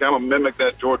Ten. They kind of mimic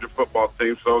that Georgia football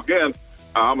team. So, again,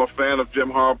 I'm a fan of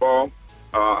Jim Harbaugh.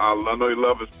 I know he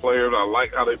loves his players. I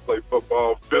like how they play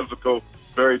football, physical,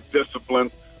 very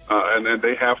disciplined, and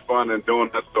they have fun in doing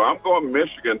that. So I'm going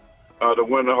Michigan to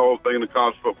win the whole thing in the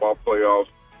college football playoffs.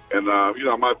 And, I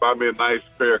might buy me a nice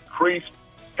pair of creased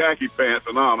khaki pants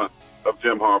in honor of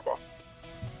Jim Harbaugh.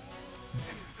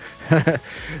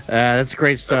 That's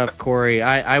great stuff, Corey.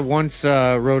 I once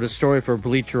wrote a story for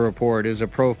Bleacher Report. It was a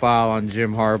profile on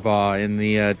Jim Harbaugh, and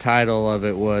the title of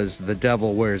it was "The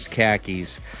Devil Wears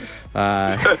Khakis."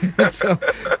 So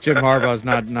Jim Harbaugh's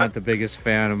not the biggest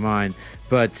fan of mine.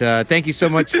 But thank you so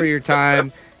much for your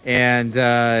time.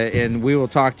 And we will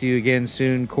talk to you again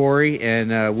soon, Corey, and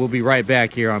we'll be right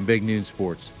back here on Big Noon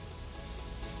Sports.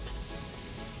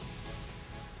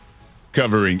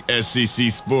 Covering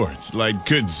SEC sports like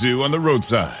kudzu on the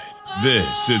roadside.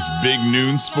 This is Big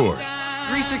Noon Sports.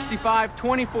 365,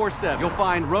 24/7. You'll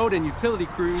find road and utility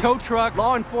crews, tow trucks,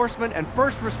 law enforcement, and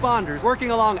first responders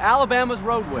working along Alabama's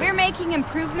roadway. We're making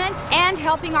improvements and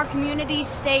helping our communities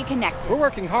stay connected. We're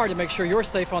working hard to make sure you're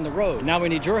safe on the road. Now we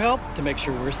need your help to make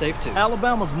sure we're safe too.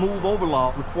 Alabama's Move Over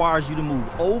law requires you to move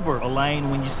over a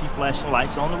lane when you see flashing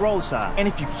lights on the roadside. And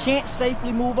if you can't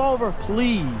safely move over,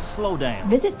 please slow down.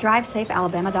 Visit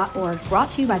DriveSafeAlabama.org.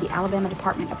 Brought to you by the Alabama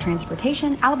Department of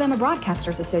Transportation, Alabama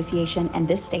Broadcasters Association, and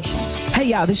this station. Hey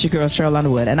y'all, this is your girl Cheryl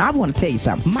Underwood, and I want to tell you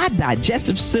something. My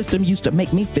digestive system used to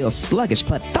make me feel sluggish,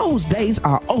 but those days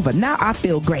are over. Now I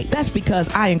feel great. That's because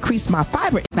I increased my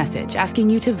fiber. Message asking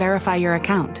you to verify your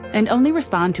account and only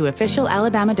respond to official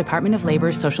Alabama Department of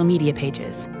Labor's social media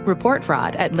pages. Report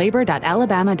fraud at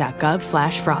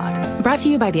labor.alabama.gov/fraud. Brought to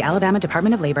you by the Alabama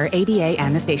Department of Labor, ABA,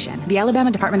 and the station. The Alabama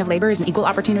Department of Labor is an equal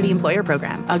opportunity employer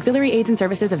program. Auxiliary aids and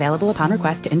services available upon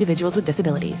request to individuals with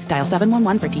disabilities. Dial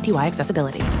 711 for TTY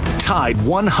accessibility. Tide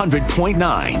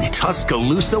 100.9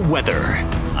 Tuscaloosa weather.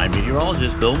 I'm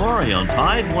meteorologist Bill Murray on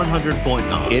Tide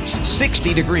 100.9. It's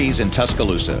 60 degrees in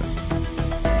Tuscaloosa.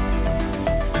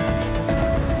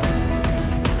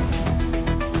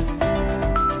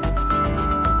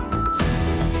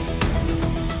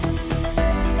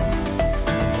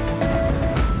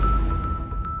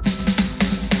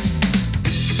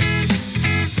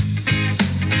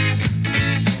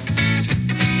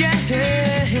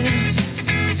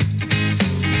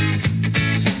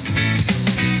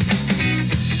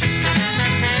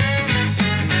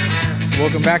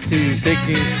 Welcome back to Big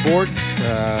Noon Sports.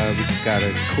 We just got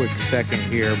a quick second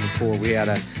here before we had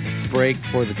a break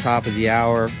for the top of the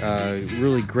hour.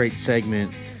 Really great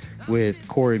segment with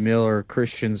Corey Miller,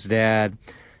 Christian's dad.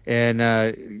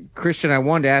 And Christian, I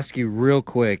wanted to ask you real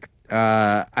quick.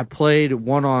 I played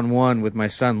one-on-one with my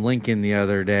son Lincoln the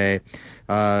other day,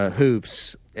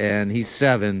 hoops, and he's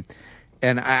 7.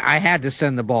 And I had to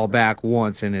send the ball back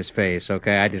once in his face,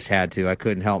 okay? I just had to. I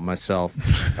couldn't help myself.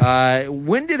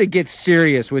 When did it get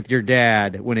serious with your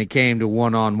dad when it came to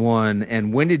one-on-one,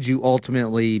 and when did you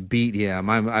ultimately beat him?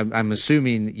 I'm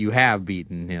assuming you have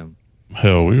beaten him.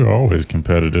 Hell, we were always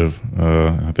competitive.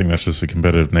 I think that's just the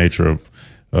competitive nature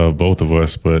of both of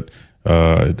us. But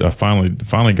I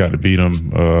finally got to beat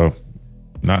him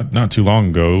not too long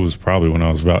ago. It was probably when I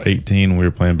was about 18. We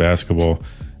were playing basketball.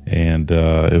 And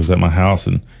it was at my house,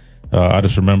 and I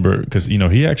just remember because,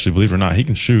 he actually, believe it or not, he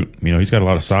can shoot. He's got a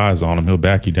lot of size on him. He'll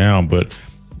back you down, but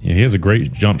he has a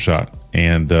great jump shot.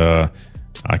 And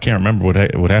I can't remember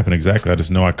what happened exactly. I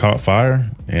just know I caught fire,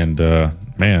 and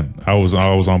man, I was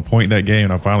on point that game,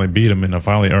 and I finally beat him, and I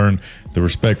finally earned the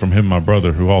respect from him and my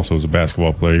brother, who also is a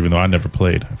basketball player, even though I never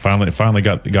played. Finally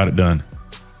got it done.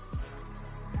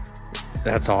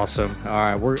 That's awesome.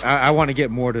 All right, I want to get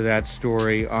more to that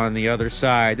story on the other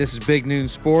side. This is Big Noon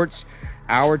Sports,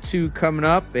 Hour 2 coming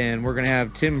up, and we're going to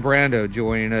have Tim Brando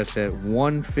joining us at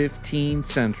 1:15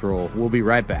 Central. We'll be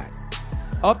right back.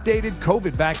 Updated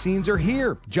COVID vaccines are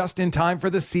here, just in time for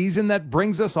the season that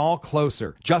brings us all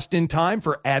closer. Just in time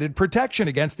for added protection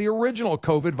against the original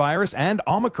COVID virus and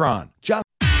Omicron.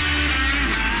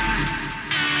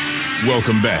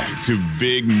 Welcome back to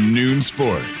Big Noon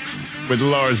Sports with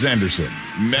Lars Anderson,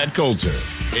 Matt Coulter,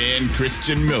 and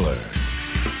Christian Miller.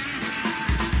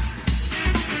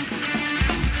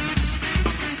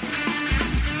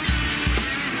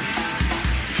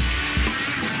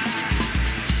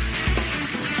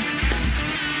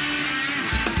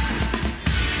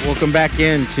 Welcome back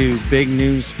into Big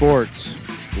Noon Sports.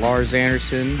 Lars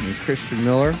Anderson and Christian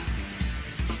Miller.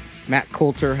 Matt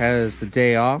Coulter has the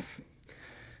day off.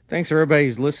 Thanks everybody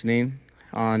who's listening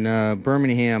on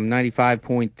Birmingham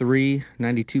 95.3,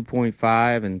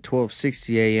 92.5, and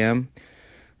 1260 AM.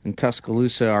 In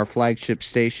Tuscaloosa, our flagship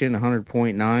station,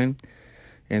 100.9.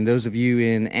 And those of you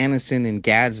in Anniston and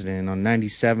Gadsden on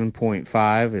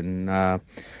 97.5. And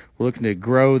we're looking to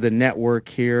grow the network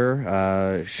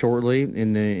here shortly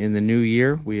in the new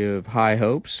year. We have high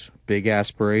hopes, big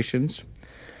aspirations,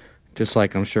 just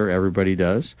like I'm sure everybody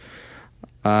does.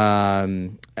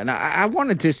 And I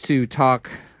wanted just to talk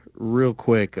real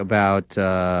quick about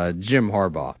Jim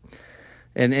Harbaugh.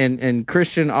 And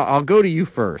Christian, I'll go to you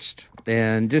first.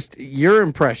 And just your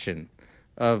impression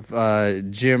of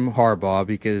Jim Harbaugh,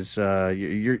 because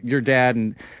your dad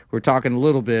and we're talking a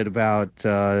little bit about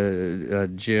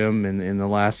Jim in the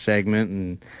last segment,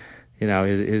 and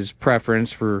his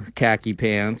preference for khaki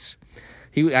pants.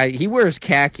 He wears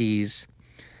khakis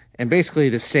and basically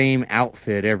the same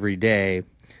outfit every day.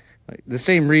 The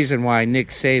same reason why Nick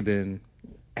Saban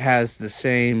has the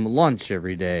same lunch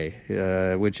every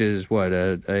day, which is what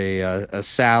a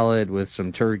salad with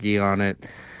some turkey on it.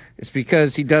 It's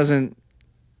because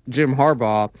Jim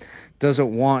Harbaugh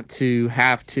doesn't want to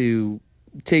have to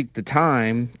take the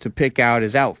time to pick out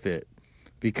his outfit,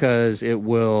 because it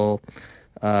will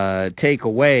take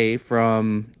away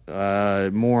from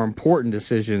more important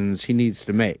decisions he needs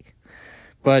to make.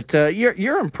 But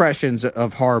your impressions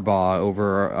of Harbaugh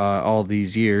over all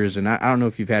these years, and I don't know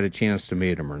if you've had a chance to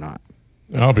meet him or not.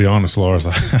 I'll be honest, Lars.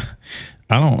 I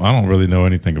don't really know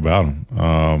anything about him.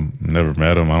 Never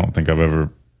met him. I don't think I've ever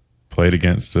played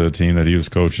against a team that he was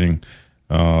coaching.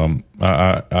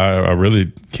 I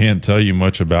really can't tell you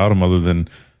much about him other than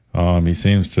he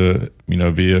seems to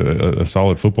be a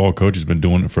solid football coach. He's been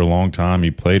doing it for a long time. He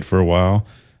played for a while.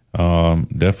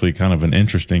 Definitely kind of an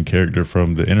interesting character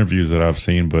from the interviews that I've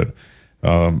seen, but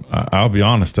I'll be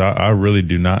honest, I really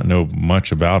do not know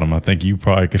much about him. I think you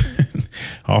probably could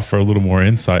offer a little more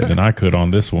insight than I could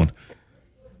on this one.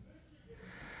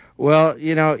 Well,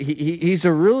 he's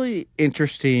a really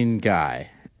interesting guy,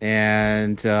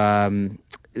 and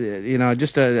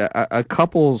just a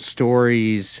couple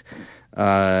stories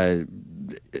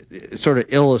sort of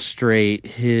illustrate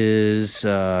his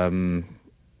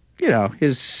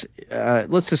his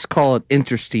let's just call it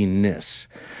interestingness.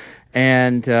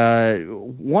 And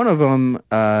one of them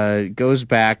goes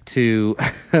back to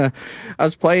I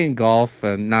was playing golf,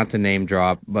 not to name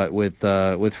drop, but with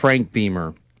Frank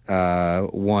Beamer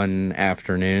one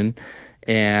afternoon,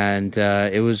 and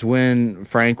it was when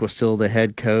Frank was still the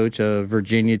head coach of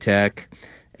Virginia Tech,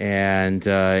 and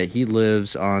he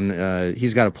lives on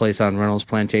he's got a place on Reynolds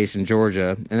Plantation,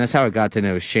 Georgia, and that's how I got to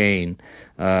know Shane,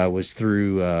 was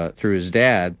through his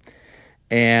dad.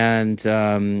 And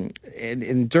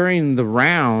during the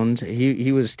round,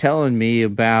 he was telling me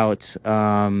about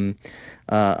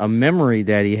a memory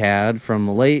that he had from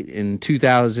late in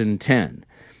 2010.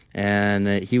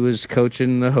 And he was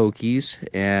coaching the Hokies,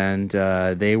 and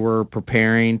they were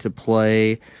preparing to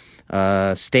play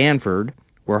Stanford,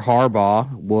 where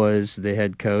Harbaugh was the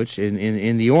head coach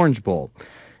in the Orange Bowl.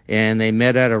 And they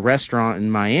met at a restaurant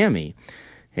in Miami.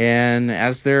 And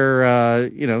as they're,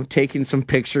 taking some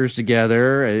pictures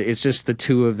together, it's just the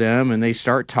two of them, and they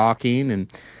start talking.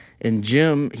 And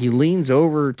Jim, he leans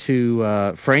over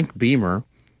to Frank Beamer,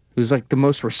 who's like the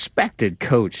most respected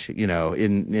coach,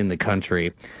 in the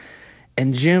country.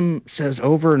 And Jim says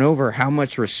over and over how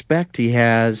much respect he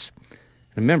has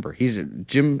Remember, he's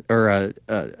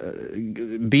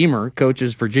Beamer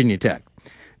coaches Virginia Tech.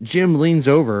 Jim leans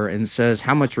over and says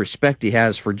how much respect he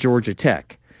has for Georgia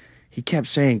Tech. He kept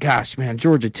saying, gosh, man,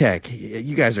 Georgia Tech,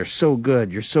 you guys are so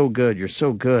good. You're so good. You're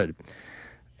so good.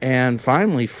 And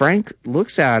finally, Frank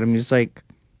looks at him. He's like,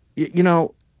 you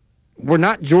know, we're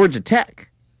not Georgia Tech.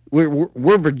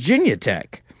 We're Virginia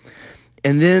Tech.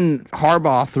 And then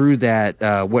Harbaugh threw that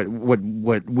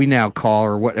what we now call,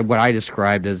 or what I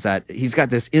described as, that he's got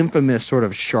this infamous sort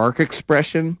of shark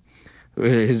expression.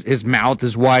 His mouth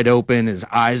is wide open, his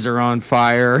eyes are on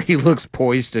fire. He looks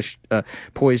poised to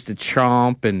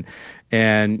chomp,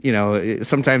 and you know,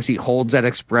 sometimes he holds that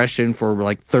expression for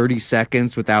like 30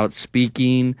 seconds without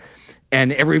speaking.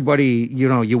 And everybody, you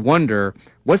know, you wonder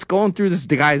what's going through this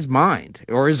guy's mind,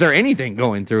 or is there anything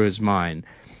going through his mind?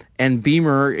 And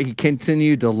Beamer, he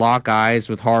continued to lock eyes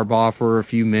with Harbaugh for a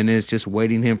few minutes, just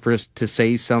waiting him for us to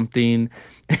say something.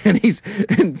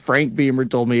 And Frank Beamer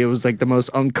told me it was like the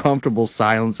most uncomfortable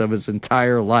silence of his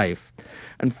entire life.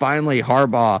 And finally,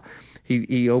 Harbaugh,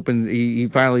 he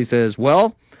finally says,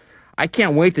 well, I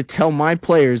can't wait to tell my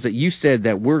players that you said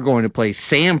that we're going to play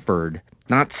Samford,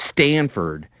 not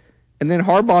Stanford. And then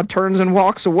Harbaugh turns and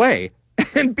walks away.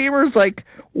 And Beamer's like,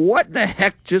 what the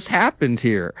heck just happened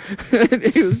here?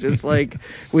 He was just like,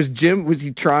 was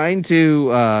he trying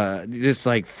to just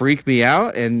like freak me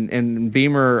out? And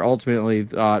Beamer ultimately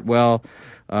thought, well,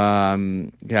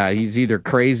 yeah, he's either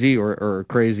crazy or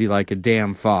crazy like a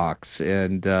damn fox.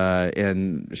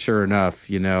 And sure enough,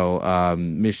 you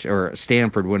know,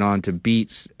 Stanford went on to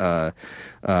beat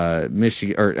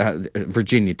Michigan or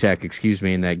Virginia Tech, excuse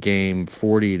me, in that game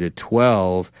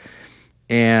 40-12.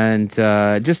 And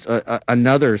just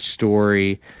another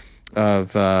story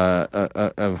of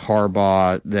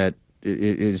Harbaugh that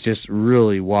is just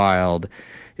really wild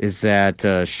is that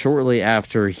shortly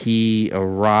after he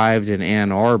arrived in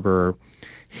Ann Arbor,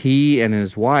 he and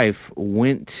his wife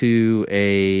went to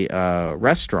a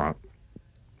restaurant,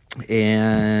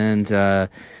 and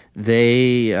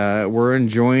they were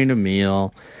enjoying a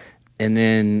meal. And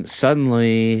then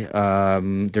suddenly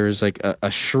there's like a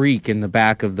shriek in the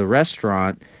back of the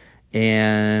restaurant,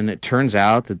 and it turns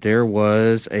out that there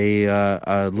was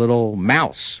a little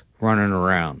mouse running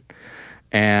around,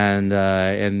 and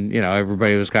you know,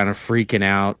 everybody was kind of freaking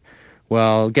out.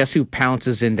 Well, guess who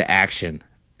pounces into action?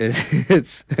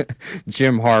 It's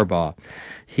Jim Harbaugh.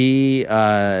 He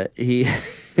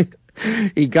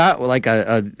got like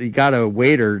he got a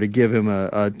waiter to give him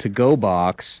a to-go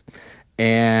box.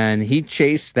 And he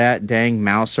chased that dang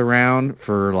mouse around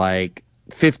for like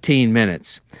 15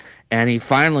 minutes. And he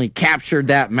finally captured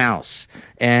that mouse.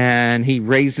 And he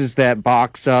raises that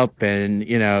box up, and,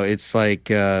 you know, it's like,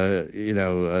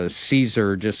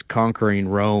 Caesar just conquering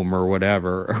Rome or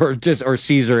whatever, or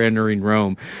Caesar entering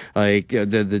Rome. Like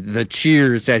the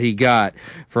cheers that he got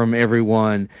from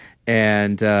everyone.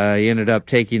 And he ended up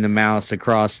taking the mouse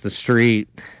across the street,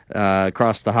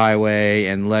 across the highway,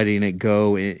 and letting it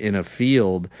go in a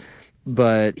field.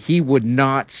 But he would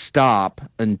not stop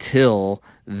until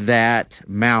that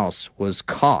mouse was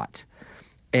caught.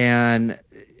 And,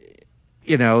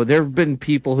 you know, there have been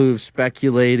people who've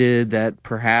speculated that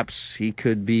perhaps he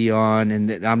could be on,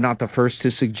 and I'm not the first to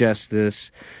suggest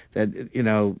this, that, you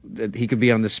know, that he could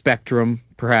be on the spectrum,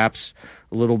 perhaps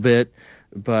a little bit.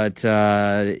 But,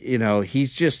 you know,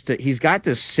 he's got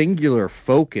this singular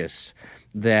focus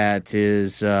that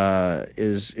is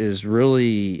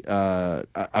really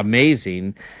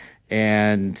amazing.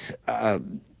 And,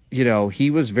 you know, he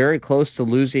was very close to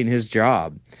losing his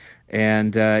job.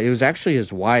 And it was actually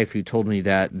his wife who told me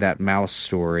that mouse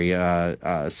story,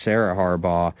 Sarah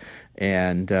Harbaugh.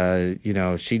 And, you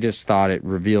know, she just thought it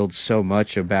revealed so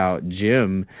much about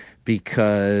Jim,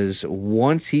 because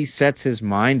once he sets his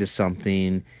mind to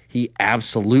something, he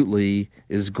absolutely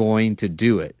is going to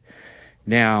do it.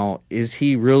 Now, is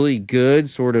he really good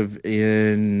sort of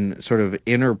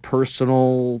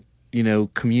interpersonal, you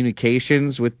know,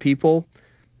 communications with people?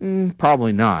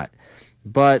 Probably not.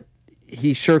 But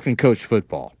he sure can coach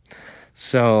football.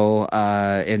 So,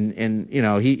 and you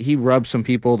know, he rubbed some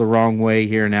people the wrong way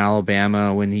here in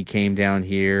Alabama when he came down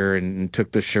here and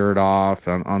took the shirt off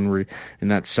in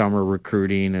that summer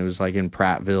recruiting. It was like in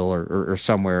Prattville or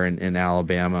somewhere in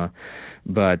Alabama.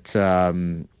 But,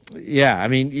 yeah, I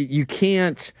mean, you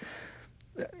can't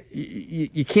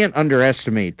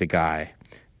underestimate the guy.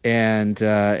 And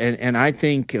I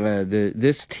think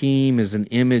this team is an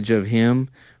image of him,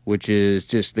 which is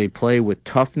just they play with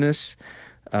toughness.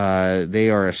 They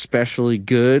are especially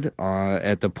good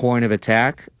at the point of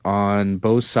attack on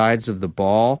both sides of the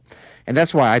ball. And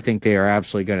that's why I think they are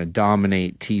absolutely going to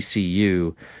dominate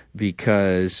TCU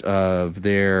because of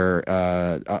their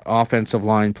offensive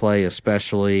line play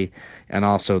especially, and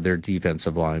also their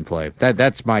defensive line play.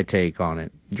 That's my take on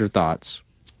it. Your thoughts?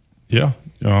 Yeah.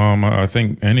 I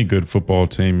think any good football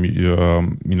team,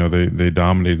 they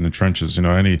dominate in the trenches.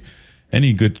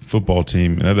 Any good football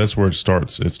team, that's where it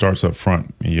starts. It starts up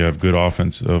front. You have good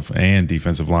offensive and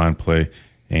defensive line play,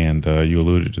 and you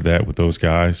alluded to that with those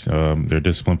guys. They're a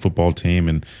disciplined football team,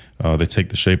 and they take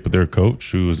the shape of their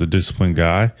coach, who is a disciplined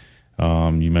guy.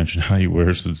 You mentioned how he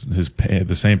wears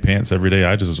the same pants every day.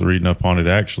 I just was reading up on it,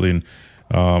 actually,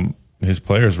 and his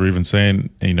players were even saying,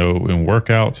 in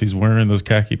workouts, he's wearing those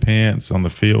khaki pants. On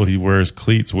the field, he wears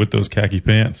cleats with those khaki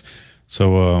pants.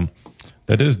 So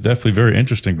that is definitely very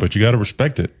interesting, but you got to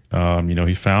respect it.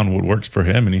 He found what works for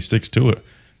him, and he sticks to it.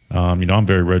 I'm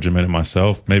very regimented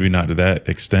myself, maybe not to that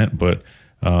extent, but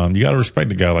you got to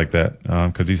respect a guy like that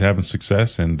because he's having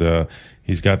success, and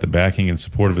he's got the backing and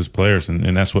support of his players,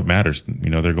 and that's what matters.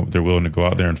 They're willing to go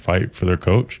out there and fight for their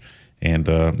coach, and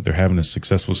they're having a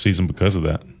successful season because of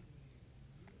that.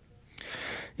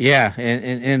 Yeah,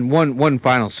 and one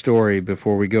final story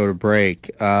before we go to break.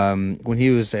 When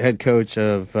he was the head coach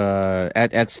of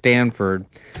at Stanford,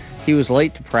 he was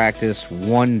late to practice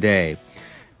one day,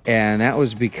 and that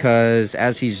was because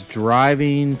as he's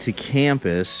driving to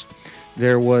campus,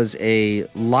 there was a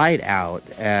light out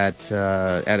at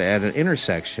an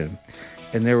intersection,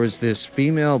 and there was this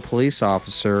female police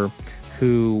officer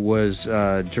who was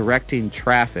directing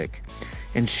traffic,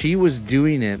 and she was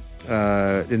doing it.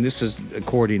 And this is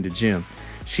according to Jim,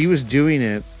 she was doing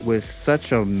it with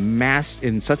such a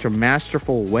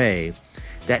masterful way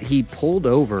that he pulled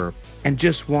over and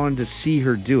just wanted to see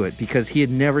her do it because he had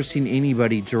never seen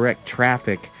anybody direct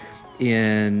traffic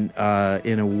in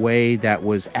a way that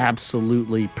was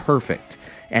absolutely perfect.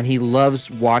 And he loves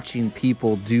watching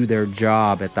people do their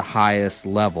job at the highest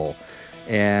level.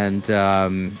 And so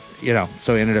he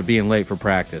ended up being late for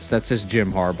practice. That's just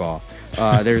Jim Harbaugh.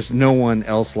 There's no one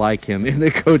else like him in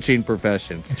the coaching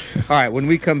profession. All right, when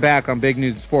we come back on Big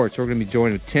Noon Sports, we're going to be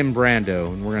joined with Tim Brando,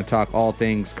 and we're going to talk all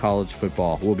things college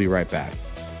football. We'll be right back.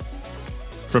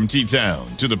 From T-Town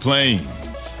to the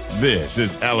Plains, this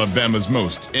is Alabama's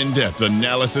most in-depth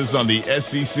analysis on the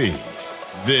SEC.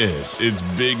 This is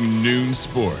Big Noon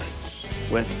Sports.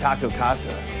 With Taco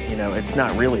Casa, it's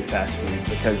not really fast food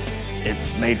because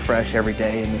it's made fresh every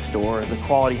day in the store. The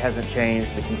quality hasn't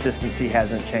changed. The consistency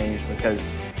hasn't changed because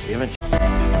we haven't.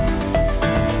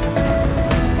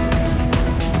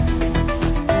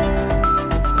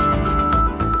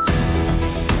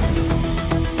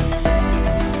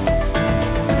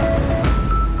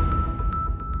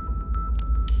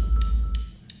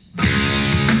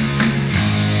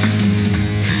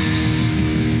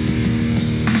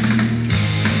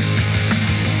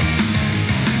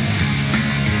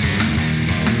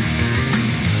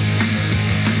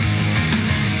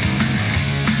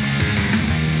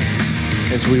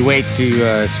 We wait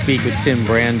to speak with Tim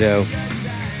Brando.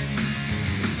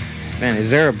 Man,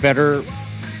 is there a better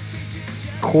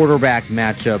quarterback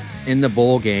matchup in the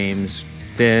bowl games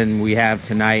than we have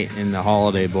tonight in the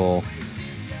Holiday Bowl?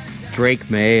 Drake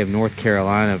May of North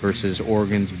Carolina versus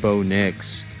Oregon's Bo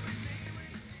Nix.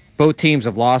 Both teams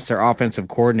have lost their offensive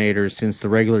coordinators since the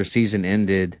regular season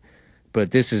ended,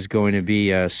 but this is going to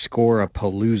be a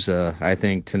score-a-palooza, I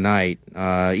think, tonight.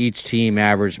 Each team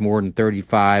averaged more than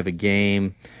 35 a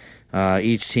game.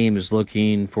 Each team is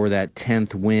looking for that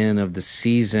 10th win of the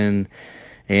season.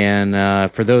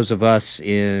 And for those of us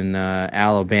in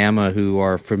Alabama who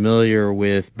are familiar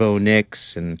with Bo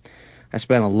Nix, and I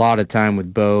spent a lot of time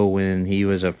with Bo when he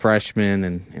was a freshman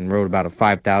and wrote about a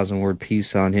 5,000-word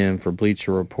piece on him for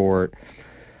Bleacher Report.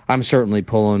 I'm certainly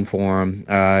pulling for him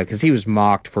because he was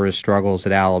mocked for his struggles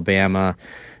at Alabama,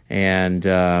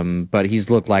 but he's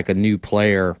looked like a new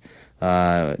player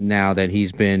now that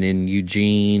he's been in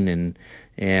Eugene,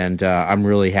 and I'm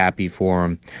really happy for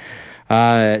him.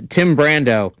 Tim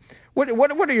Brando,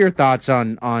 what are your thoughts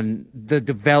on the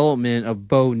development of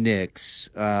Bo Nix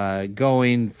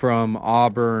going from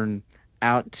Auburn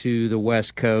out to the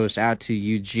West Coast, out to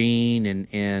Eugene,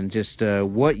 and just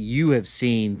what you have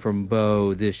seen from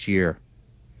Bo this year?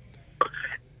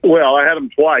 Well, I had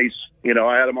him twice.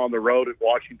 I had him on the road at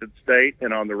Washington State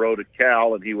and on the road at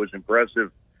Cal, and he was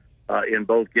impressive in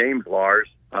both games, Lars.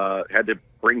 Had to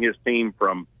bring his team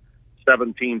from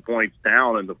 17 points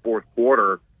down in the fourth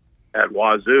quarter at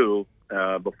Wazoo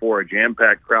before a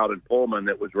jam-packed crowd in Pullman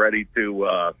that was ready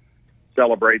to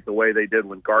celebrate the way they did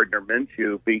when Gardner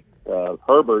Minshew beat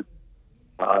Herbert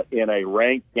in a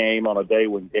ranked game on a day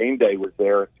when game day was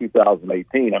there in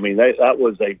 2018. I mean, that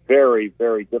was a very,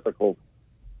 very difficult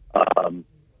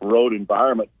road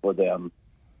environment for them,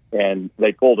 and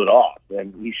they pulled it off.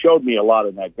 And he showed me a lot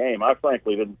in that game. I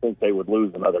frankly didn't think they would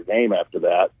lose another game after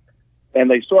that. And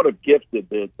they sort of gifted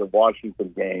the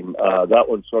Washington game. That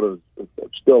was sort of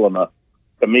still,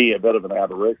 to me, a bit of an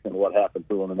aberration, what happened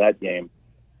to them in that game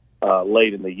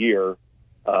late in the year.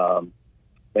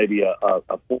 Maybe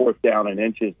a 4th down and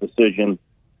inches decision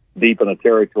deep in a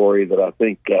territory that I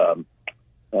think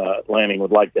Lanning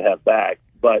would like to have back.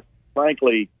 But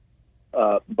frankly,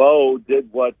 Bo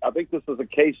did what I think this is a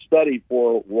case study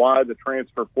for why the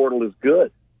transfer portal is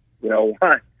good. You know,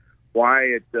 why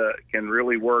it can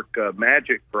really work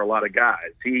magic for a lot of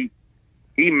guys. He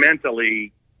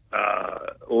mentally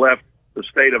left the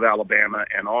state of Alabama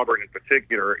and Auburn in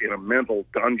particular in a mental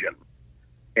dungeon.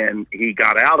 And he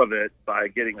got out of it by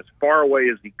getting as far away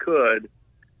as he could,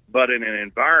 but in an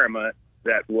environment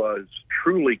that was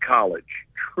truly college,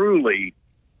 truly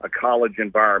a college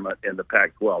environment in the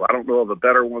Pac-12. I don't know of a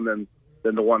better one than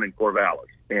the one in Corvallis.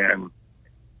 And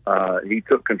he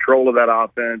took control of that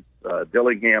offense.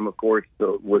 Dillingham, of course,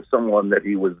 was someone that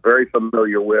he was very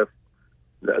familiar with.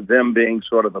 Them being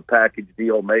sort of a package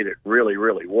deal made it really,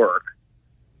 really work.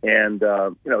 And,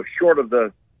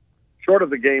 short of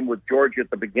the game with Georgia at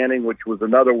the beginning, which was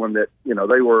another one that,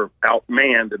 they were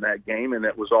outmanned in that game, and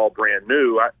it was all brand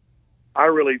new. I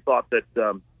really thought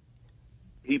that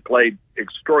he played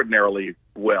extraordinarily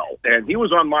well, and he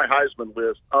was on my Heisman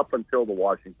list up until the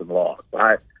Washington loss.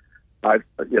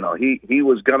 He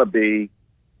was going to be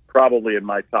probably in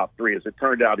my top 3. As it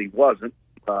turned out, he wasn't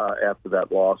after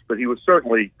that loss, but he was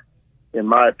certainly, in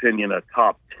my opinion, a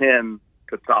top 10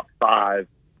 to top 5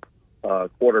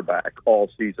 quarterback all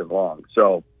season long.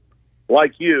 So,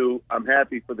 like you, I'm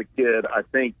happy for the kid. I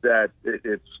think that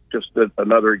it's just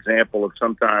another example of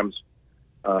sometimes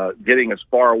getting as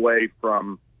far away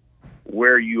from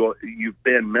where you've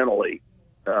been mentally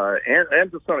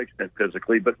and to some extent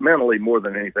physically, but mentally more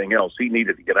than anything else. He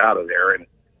needed to get out of there, and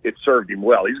it served him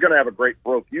well. He's going to have a great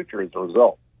pro future as a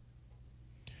result.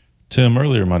 Tim,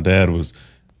 earlier my dad was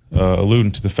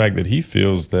alluding to the fact that he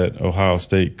feels that Ohio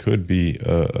State could be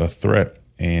a threat,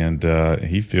 and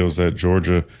he feels that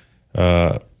Georgia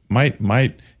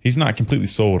might. He's not completely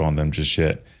sold on them just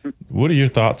yet. What are your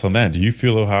thoughts on that? Do you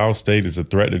feel Ohio State is a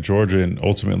threat to Georgia and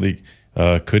ultimately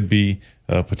could be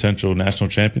potential national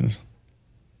champions?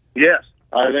 Yes,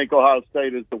 I think Ohio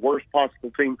State is the worst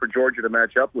possible team for Georgia to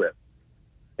match up with,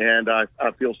 and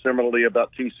I feel similarly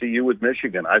about TCU with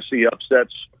Michigan. I see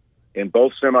upsets in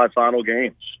both semifinal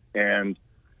games. And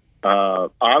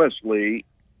honestly,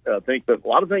 I think that a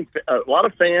lot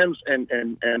of fans and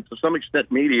to some extent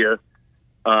media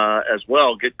as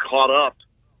well get caught up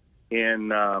in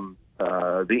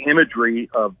the imagery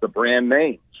of the brand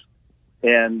names,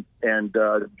 and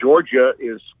Georgia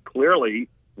is clearly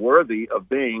worthy of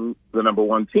being the number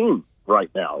 1 team right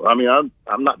now. I mean,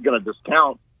 I'm not going to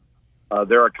discount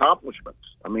their accomplishments.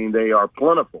 I mean, they are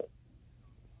plentiful,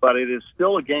 but it is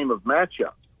still a game of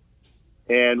matchups.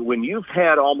 And when you've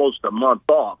had almost a month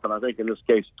off, and I think in this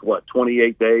case it's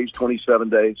 28 days, 27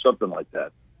 days, something like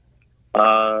that.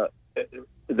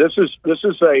 This is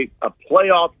a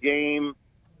playoff game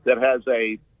that has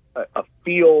a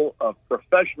feel of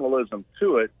professionalism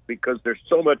to it because there's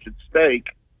so much at stake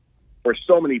for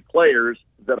so many players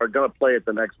that are going to play at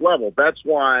the next level. That's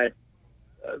why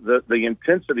the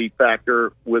intensity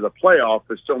factor with a playoff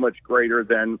is so much greater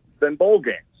than bowl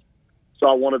games.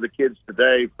 Saw one of the kids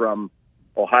today from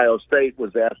Ohio State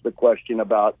was asked the question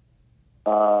about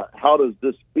how does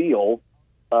this feel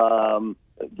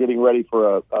getting ready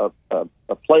for a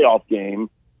playoff game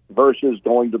versus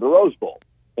going to the Rose Bowl.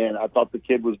 And I thought the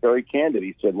kid was very candid.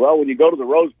 He said, well, when you go to the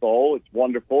Rose Bowl, it's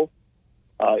wonderful.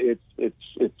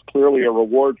 It's clearly a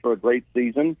reward for a great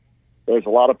season. There's a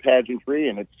lot of pageantry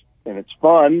and it's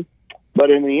fun, but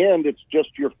in the end, it's just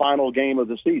your final game of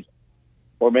the season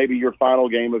or maybe your final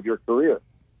game of your career.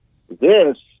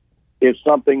 This is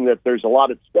something that there's a lot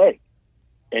at stake,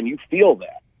 and you feel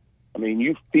that. I mean,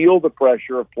 you feel the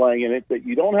pressure of playing in it that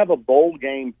you don't have a bowl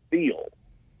game feel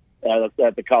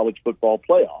at the college football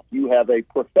playoff. You have a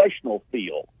professional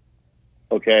feel,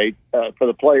 okay, for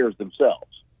the players themselves.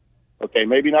 Okay,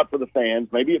 maybe not for the fans.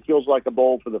 Maybe it feels like a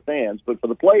bowl for the fans, but for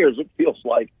the players, it feels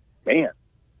like, man,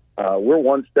 we're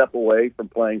one step away from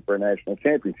playing for a national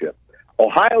championship.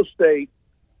 Ohio State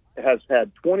has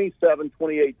had 27,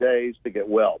 28 days to get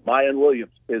well. Mayan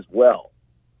Williams is well.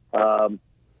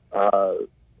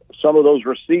 Some of those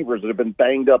receivers that have been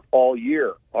banged up all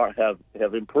year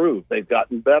have improved. They've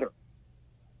gotten better.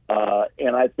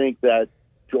 And I think that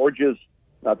Georgia's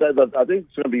I think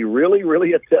it's going to be really,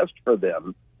 really a test for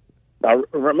them. Now,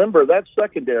 remember, that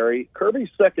secondary, Kirby's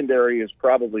secondary is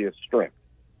probably a strength.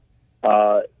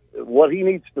 What he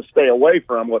needs to stay away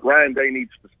from, what Ryan Day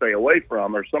needs to stay away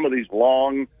from, are some of these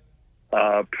long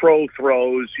pro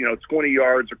throws, 20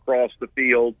 yards across the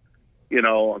field,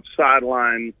 on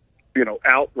sideline,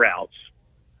 out routes.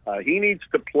 He needs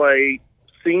to play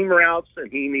seam routes,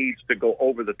 and he needs to go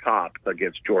over the top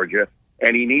against Georgia,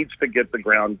 and he needs to get the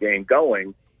ground game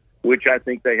going, which I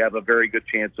think they have a very good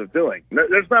chance of doing.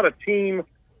 There's not a team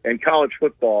in college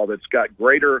football that's got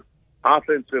greater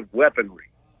offensive weaponry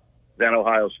than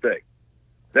Ohio State.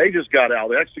 They just got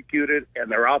out-executed,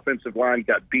 and their offensive line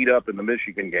got beat up in the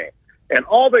Michigan game. And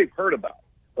all they've heard about,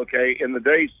 in the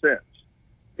days since,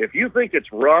 if you think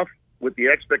it's rough with the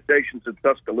expectations in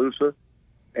Tuscaloosa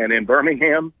and in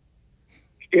Birmingham,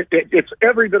 it's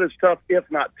every bit as tough, if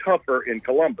not tougher, in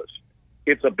Columbus.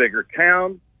 It's a bigger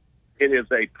town. It is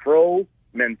a pro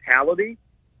mentality,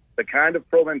 the kind of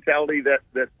pro mentality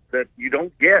that you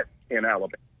don't get in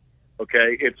Alabama.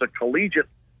 It's a collegiate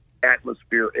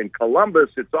atmosphere. In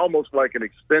Columbus, it's almost like an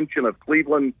extension of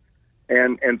Cleveland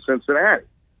and Cincinnati.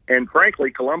 And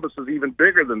frankly, Columbus is even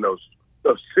bigger than those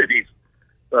cities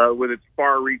with its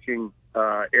far-reaching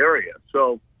area.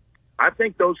 So I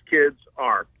think those kids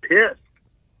are pissed,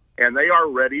 and they are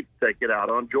ready to take it out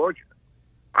on Georgia.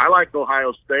 I like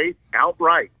Ohio State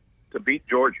outright to beat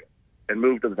Georgia and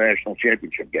move to the national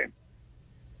championship game.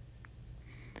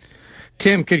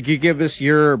 Tim, could you give us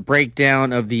your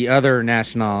breakdown of the other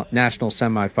national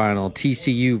semifinal,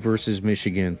 TCU versus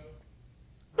Michigan?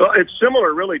 Well, it's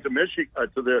similar, really, to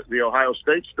the Ohio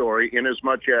State story, in as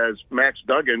much as Max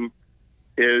Duggan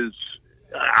is,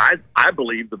 I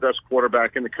believe, the best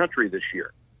quarterback in the country this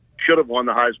year. Should have won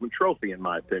the Heisman Trophy, in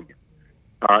my opinion.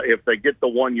 If they get the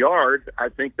 1 yard, I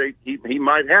think he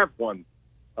might have won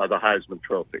the Heisman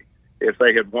Trophy if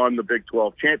they had won the Big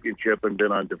 12 championship and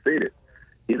been undefeated.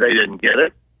 They didn't get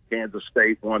it. Kansas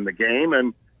State won the game,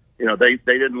 and they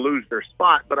didn't lose their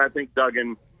spot. But I think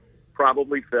Duggan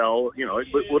probably fell.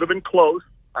 It would have been close,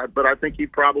 but I think he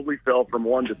probably fell from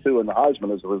 1 to 2 in the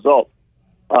Heisman as a result.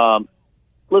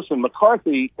 Listen,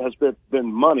 McCarthy has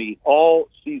been money all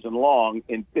season long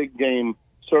in big game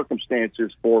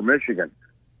circumstances for Michigan.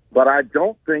 But I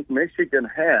don't think Michigan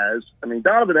has.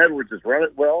 Donovan Edwards has run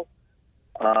it well,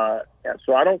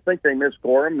 so I don't think they miss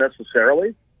Gorham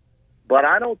necessarily. But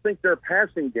I don't think their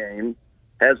passing game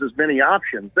has as many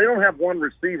options. They don't have one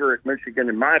receiver at Michigan,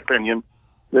 in my opinion,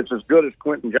 that's as good as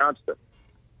Quentin Johnston.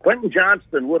 Quentin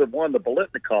Johnston would have won the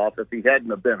Biletnikoff if he hadn't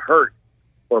have been hurt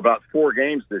for about 4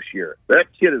 games this year. That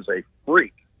kid is a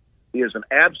freak. He is an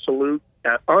absolute,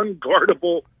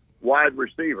 unguardable wide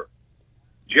receiver.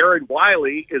 Jared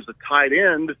Wiley is a tight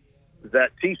end that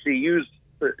TCU's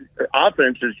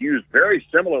offense is used very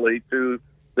similarly to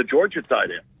the Georgia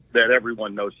tight end that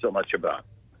everyone knows so much about.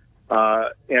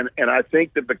 And I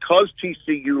think that because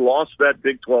TCU lost that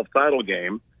Big 12 title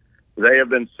game, they have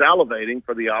been salivating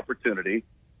for the opportunity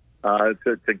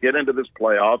to get into this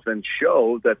playoff and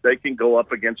show that they can go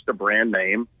up against a brand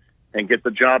name and get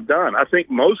the job done. I think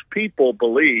most people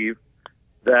believe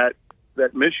that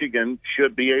Michigan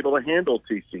should be able to handle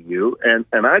TCU,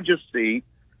 and I just see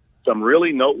some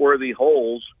really noteworthy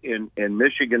holes in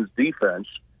Michigan's defense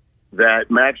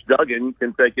that Max Duggan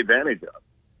can take advantage of.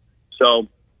 So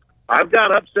I've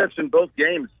got upsets in both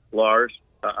games, Lars.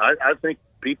 I think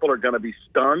people are going to be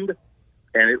stunned,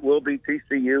 and it will be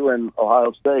TCU and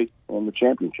Ohio State in the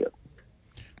championship.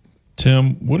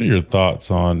 Tim, what are your thoughts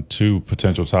on 2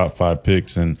 potential top 5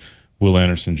 picks in Will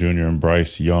Anderson Jr. and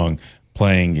Bryce Young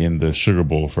playing in the Sugar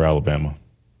Bowl for Alabama?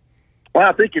 Well,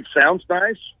 I think it sounds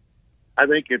nice. I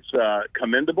think it's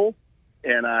commendable,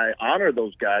 and I honor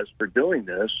those guys for doing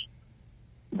this.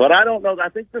 But I don't know. I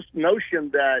think this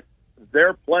notion that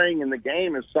they're playing in the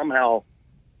game is somehow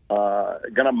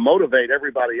going to motivate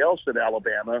everybody else in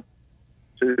Alabama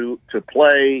to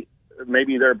play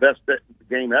maybe their best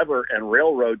game ever and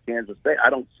railroad Kansas State. I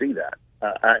don't see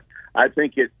that. I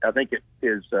think it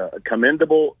is a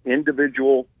commendable,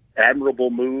 individual,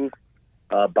 admirable move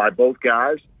by both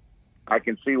guys. I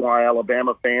can see why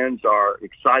Alabama fans are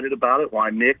excited about it, why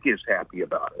Nick is happy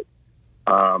about it.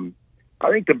 I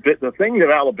think the thing that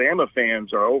Alabama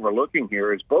fans are overlooking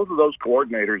here is both of those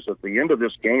coordinators at the end of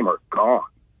this game are gone.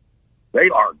 They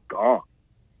are gone.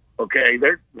 Okay,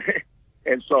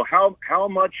 and so how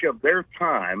much of their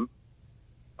time,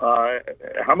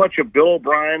 how much of Bill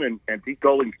O'Brien and Pete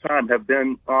Golding's time have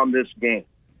been on this game?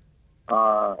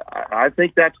 I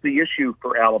think that's the issue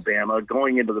for Alabama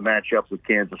going into the matchup with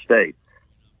Kansas State.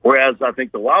 Whereas I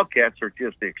think the Wildcats are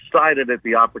just excited at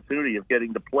the opportunity of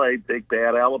getting to play big,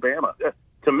 bad Alabama.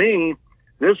 to me,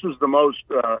 this is the most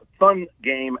fun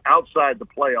game outside the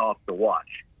playoff to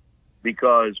watch,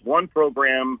 because one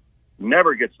program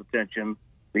never gets attention.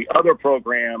 The other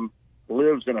program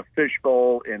lives in a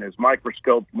fishbowl and is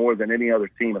microscoped more than any other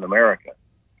team in America.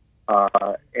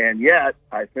 And yet,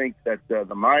 I think that the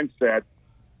mindset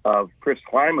of Chris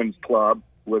Kleinman's club,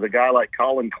 with a guy like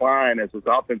Colin Klein as his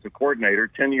offensive coordinator,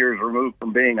 10 years removed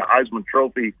from being a Heisman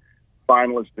Trophy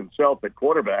finalist himself at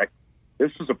quarterback,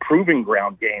 this is a proving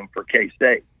ground game for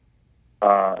K-State.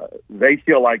 They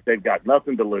feel like they've got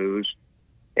nothing to lose.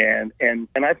 And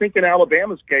I think in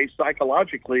Alabama's case,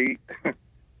 psychologically,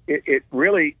 it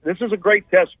really, this is a great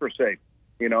test for Saban.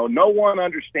 You know, no one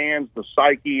understands the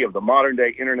psyche of the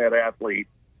modern-day internet athlete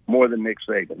more than Nick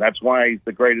Saban. That's why he's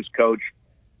the greatest coach,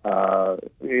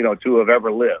 to have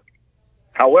ever lived.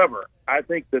 However, I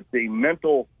think that the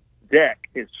mental deck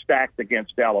is stacked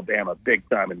against Alabama big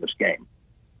time in this game.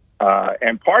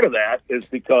 And part of that is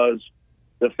because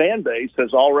the fan base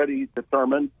has already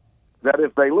determined that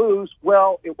if they lose,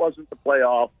 well, it wasn't the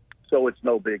playoff, so it's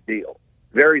no big deal.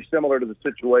 Very similar to the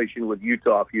situation with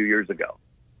Utah a few years ago.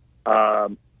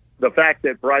 The fact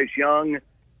that Bryce Young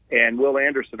and Will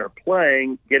Anderson are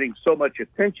playing, getting so much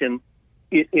attention,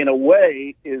 in a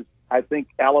way is, I think,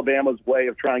 Alabama's way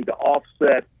of trying to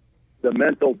offset the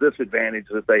mental disadvantage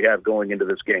that they have going into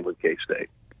this game with K-State.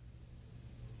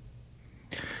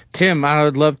 Tim, I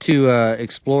would love to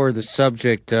explore the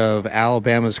subject of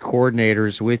Alabama's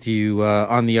coordinators with you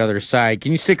on the other side.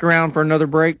 Can you stick around for another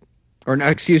break? Or,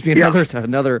 excuse me, another,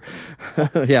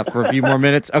 for a few more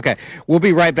minutes. Okay, we'll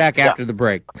be right back after the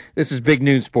break. This is Big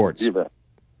Noon Sports. You bet.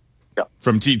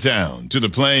 From T-Town to the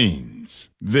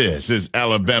Plains, this is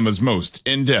Alabama's most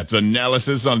in-depth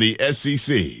analysis on the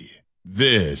SEC.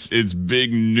 This is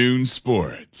Big Noon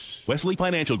Sports. Wesley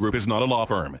Financial Group is not a law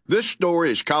firm. This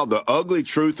story is called The Ugly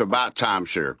Truth About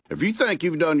Timeshare. If you think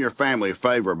you've done your family a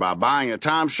favor by buying a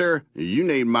timeshare, you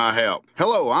need my help.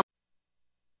 Hello, I'm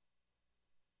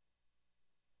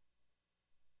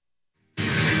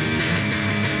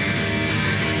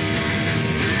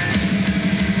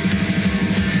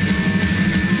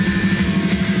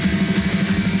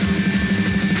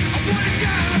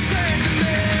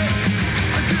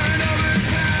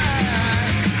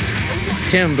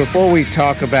Tim, before we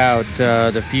talk about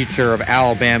the future of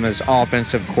Alabama's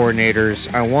offensive coordinators,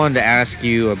 I wanted to ask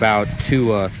you about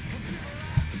Tua.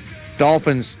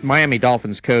 Miami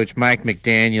Dolphins coach Mike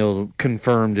McDaniel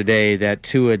confirmed today that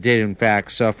Tua did in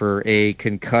fact suffer a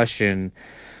concussion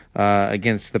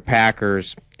against the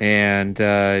Packers, and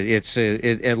it's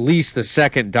at least the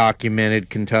second documented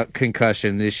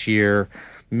concussion this year,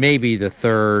 maybe the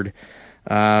third.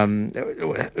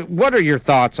 What are your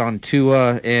thoughts on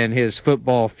Tua and his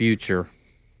football future?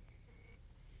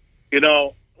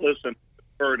 Listen,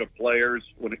 for the players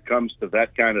when it comes to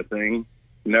that kind of thing,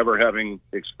 never having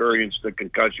experienced a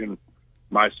concussion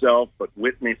myself, but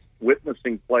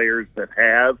witnessing players that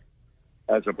have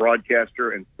as a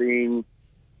broadcaster and seeing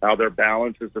how their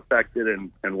balance is affected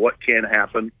and what can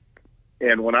happen.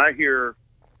 And when I hear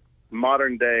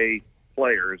modern day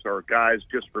players or guys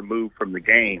just removed from the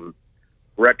game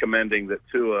recommending that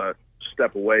Tua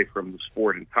step away from the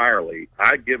sport entirely,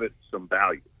 I give it some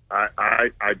value.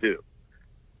 I do.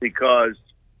 Because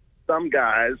some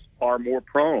guys are more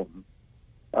prone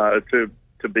to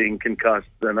being concussed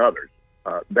than others.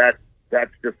 That's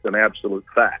just an absolute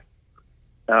fact.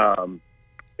 And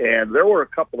there were a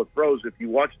couple of throws, if you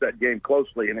watch that game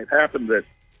closely, and it happened that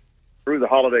through the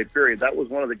holiday period, that was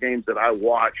one of the games that I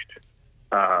watched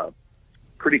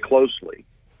pretty closely.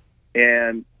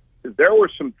 And there were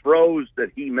some throws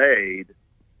that he made.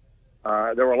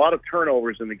 There were a lot of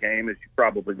turnovers in the game, as you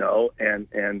probably know,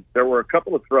 and there were a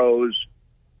couple of throws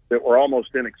that were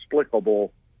almost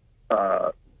inexplicable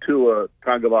to a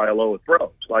Tagovailoa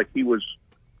throws, like he was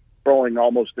throwing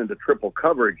almost into triple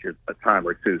coverage at a time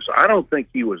or two. So I don't think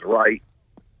he was right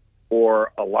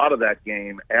for a lot of that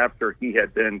game after he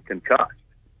had been concussed.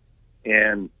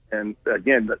 And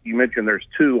again, you mentioned there's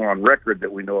two on record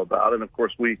that we know about, and of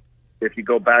course if you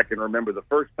go back and remember the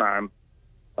first time,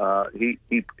 he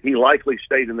likely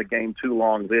stayed in the game too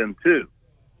long then too.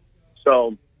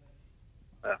 So,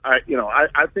 I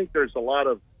think there's a lot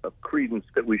of credence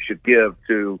that we should give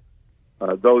to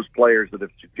those players that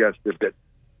have suggested that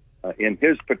in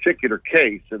his particular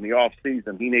case in the off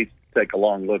season, he needs to take a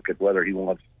long look at whether he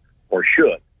wants or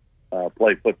should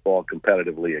play football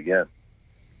competitively again.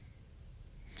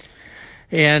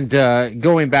 And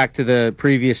going back to the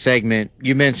previous segment,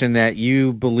 you mentioned that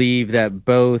you believe that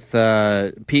both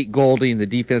Pete Golding, the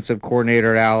defensive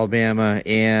coordinator at Alabama,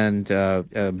 and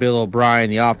Bill O'Brien,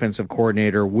 the offensive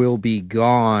coordinator, will be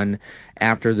gone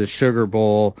after the Sugar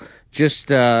Bowl. Just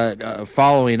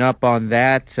following up on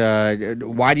that,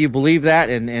 why do you believe that,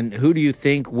 and who do you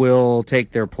think will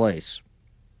take their place?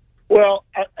 Well,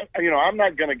 I'm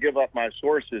not going to give up my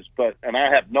sources, and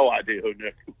I have no idea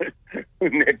who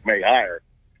Nick may hire.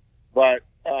 But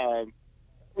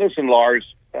listen, Lars,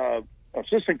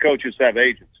 assistant coaches have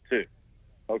agents too,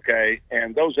 okay?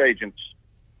 And those agents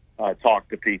talk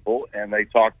to people, and they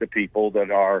talk to people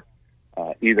that are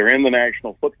either in the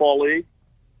National Football League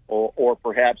or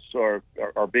perhaps are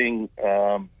being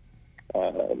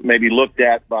maybe looked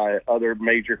at by other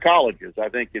major colleges. I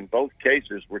think in both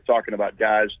cases we're talking about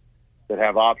guys that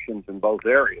have options in both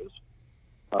areas.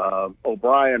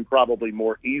 O'Brien probably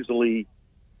more easily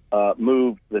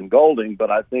moved than Golding,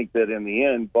 but I think that in the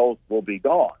end both will be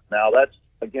gone. Now that's,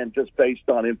 again, just based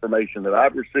on information that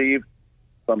I've received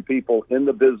from people in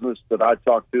the business that I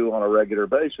talk to on a regular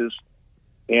basis.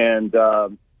 And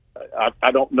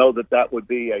I don't know that would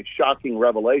be a shocking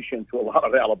revelation to a lot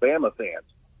of Alabama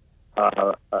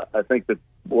fans. I think that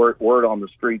word on the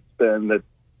street's been that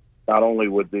not only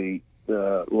would the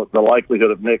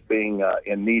likelihood of Nick being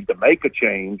in need to make a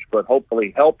change, but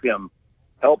hopefully help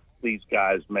these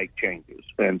guys make changes.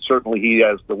 And certainly he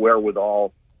has the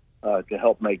wherewithal to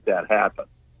help make that happen.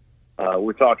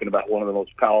 We're talking about one of the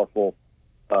most powerful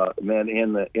men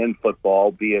in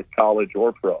football, be it college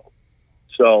or pro.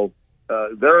 So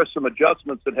there are some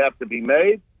adjustments that have to be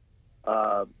made.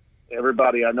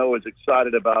 Everybody I know is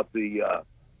excited about the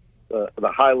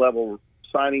high-level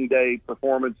signing day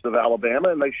performance of Alabama,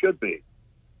 and they should be.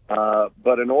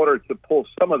 But in order to pull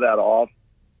some of that off,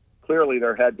 clearly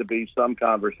there had to be some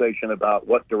conversation about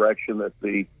what direction that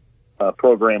the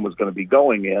program was going to be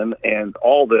going in, and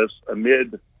all this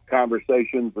amid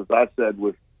conversations, as I said,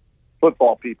 with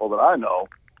football people that I know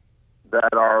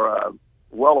that are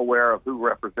well aware of who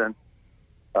represents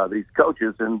these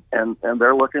coaches, and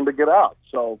they're looking to get out.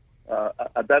 So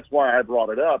that's why I brought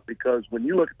it up, because when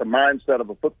you look at the mindset of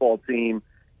a football team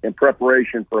in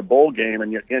preparation for a bowl game,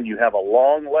 and again, you have a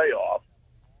long layoff,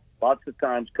 lots of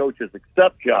times coaches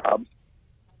accept jobs,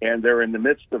 and they're in the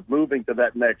midst of moving to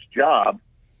that next job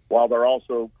while they're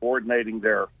also coordinating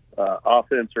their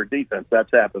offense or defense.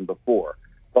 That's happened before.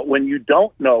 But when you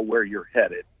don't know where you're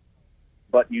headed,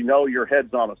 but you know your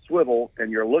head's on a swivel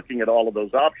and you're looking at all of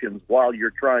those options while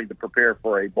you're trying to prepare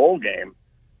for a bowl game,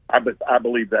 I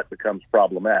believe that becomes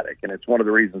problematic. And it's one of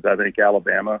the reasons I think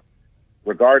Alabama,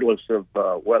 regardless of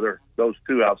whether those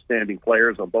two outstanding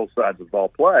players on both sides of the ball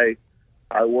play,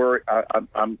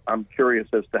 I'm curious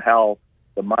as to how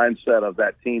the mindset of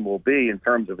that team will be in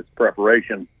terms of its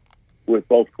preparation with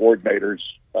both coordinators,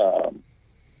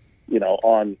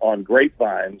 on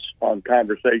grapevines, on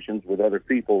conversations with other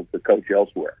people to coach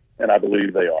elsewhere. And I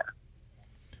believe they are.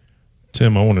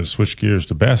 Tim, I wanted to switch gears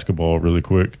to basketball really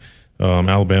quick.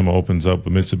 Alabama opens up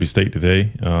with Mississippi State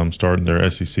today, starting their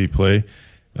SEC play.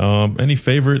 Any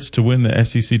favorites to win the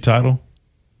SEC title?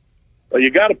 Well,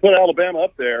 you got to put Alabama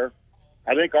up there.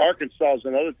 I think Arkansas is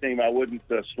another team I wouldn't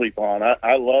sleep on.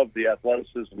 I love the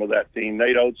athleticism of that team.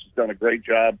 Nate Oates has done a great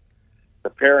job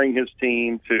preparing his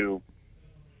team to,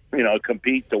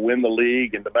 compete to win the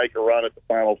league and to make a run at the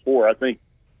Final Four. I think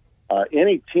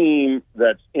any team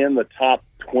that's in the top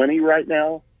 20 right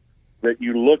now that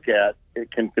you look at, it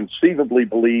can conceivably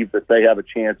believe that they have a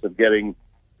chance of getting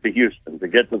to Houston, to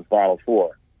get to the Final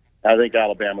Four. I think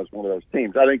Alabama is one of those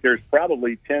teams. I think there's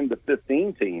probably 10 to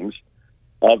 15 teams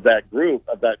of that group,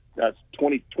 that's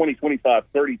 20, 25,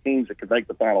 30 teams that could make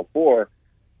the Final Four.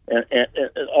 And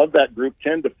of that group,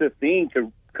 10 to 15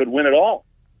 could win it all.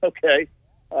 Okay.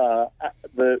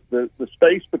 The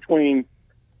space between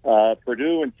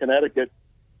Purdue and Connecticut,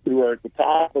 who are at the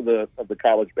top of the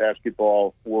college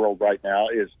basketball world right now,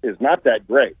 is not that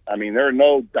great. I mean, there are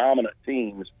no dominant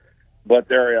teams, but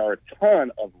there are a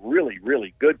ton of really,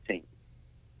 really good teams.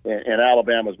 And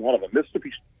Alabama is one of them.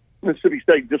 Mississippi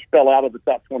State just fell out of the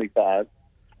top 25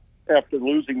 after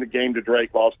losing the game to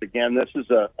Drake, lost again. This is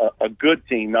a good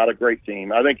team, not a great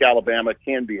team. I think Alabama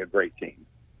can be a great team.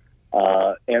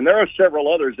 And there are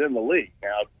several others in the league.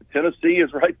 Now, Tennessee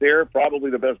is right there, probably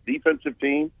the best defensive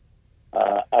team.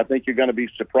 I think you're going to be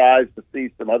surprised to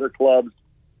see some other clubs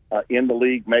in the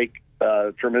league make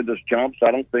tremendous jumps.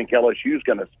 I don't think LSU is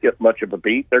going to skip much of a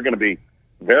beat. They're going to be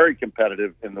very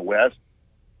competitive in the West.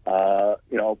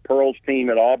 Pearl's team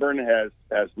at Auburn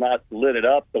has not lit it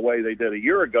up the way they did a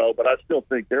year ago, but I still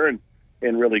think they're in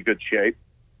really good shape.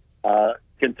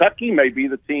 Kentucky may be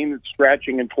the team that's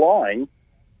scratching and clawing,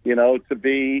 to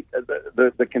be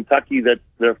the Kentucky that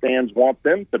their fans want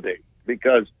them to be,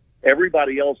 because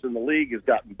everybody else in the league has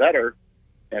gotten better.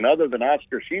 And other than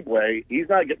Oscar Tshiebwe, he's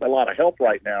not getting a lot of help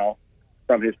right now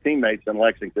from his teammates in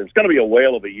Lexington. It's going to be a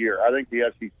whale of a year. I think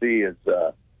the SEC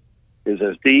is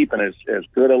as deep and as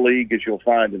good a league as you'll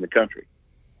find in the country.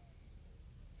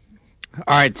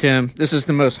 All right, Tim, this is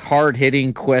the most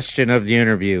hard-hitting question of the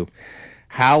interview.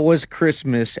 How was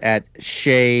Christmas at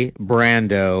Shea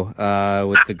Brando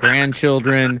with the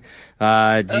grandchildren?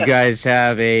 Do you guys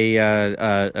have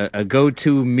a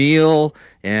go-to meal?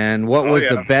 And what was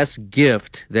the best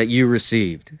gift that you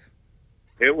received?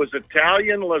 It was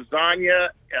Italian lasagna,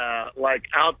 like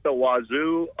out the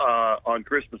wazoo on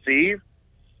Christmas Eve.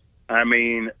 I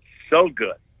mean, so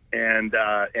good. And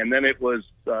then it was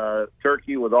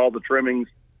turkey with all the trimmings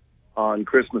on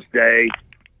Christmas Day.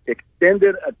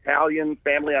 Extended Italian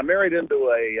family. I married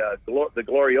into the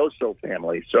Glorioso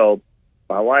family, so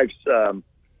my wife's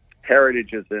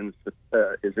heritage is in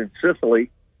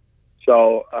Sicily.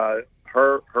 So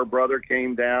her brother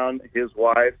came down, his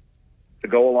wife, to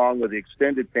go along with the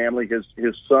extended family. His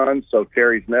son, so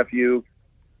Terry's nephew,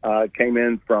 came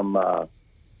in from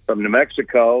New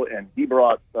Mexico, and he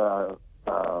brought a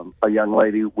young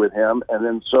lady with him. And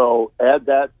then so add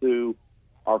that to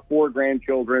our 4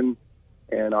 grandchildren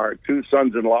and our 2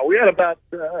 sons-in-law. We had about,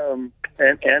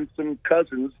 and some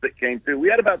cousins that came through. We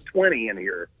had about 20 in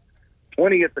here,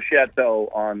 20 at the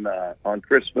chateau on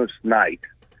Christmas night.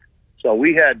 So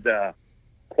we had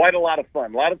quite a lot of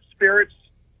fun, a lot of spirits,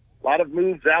 a lot of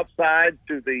moves outside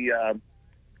to the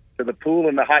pool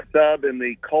and the hot tub in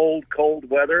the cold, cold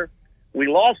weather. We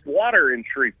lost water in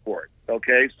Shreveport,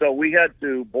 okay? So we had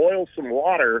to boil some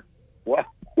water while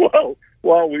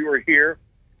we were here.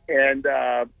 And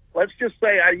let's just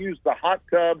say I used the hot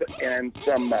tub and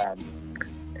some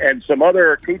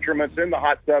other accoutrements in the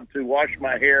hot tub to wash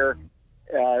my hair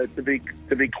to be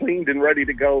cleaned and ready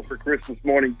to go for Christmas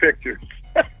morning pictures.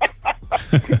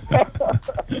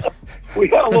 We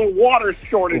got a little water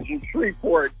shortage in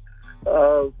Shreveport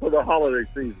for the holiday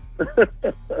season.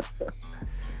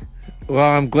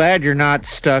 Well, I'm glad you're not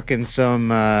stuck in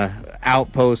some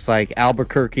outpost like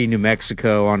Albuquerque, New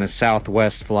Mexico on a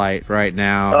Southwest flight right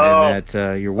now, and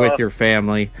that you're with your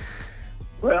family.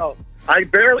 Well, I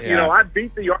barely, I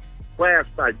beat the class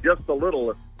by just a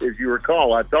little, as you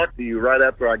recall. I talked to you right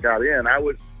after I got in. I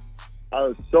was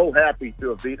so happy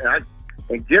to have beaten.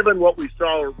 And given what we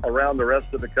saw around the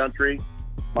rest of the country,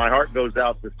 my heart goes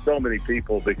out to so many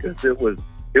people because it was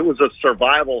a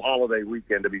survival holiday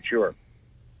weekend, to be sure.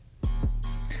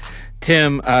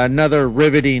 Tim, another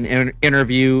riveting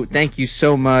interview. Thank you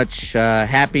so much.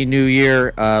 Happy New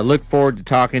Year. Look forward to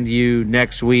talking to you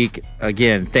next week.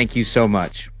 Again, thank you so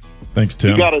much. Thanks,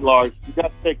 Tim. You got it, Lars. You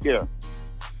got to take care.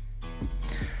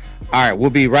 All right, we'll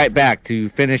be right back to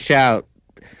finish out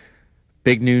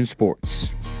Big Noon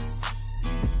Sports.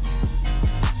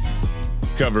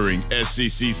 Covering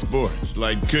SEC sports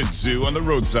like kudzu on the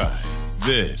roadside.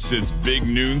 This is Big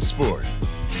Noon Sports.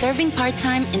 Serving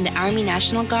part-time in the Army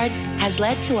National Guard has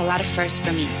led to a lot of firsts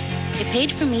for me. It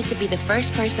paid for me to be the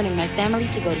first person in my family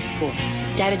to go to school.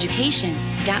 That education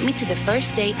got me to the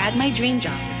first day at my dream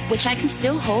job, which I can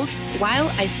still hold while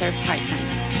I serve part-time.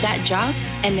 That job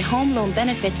and the home loan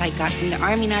benefits I got from the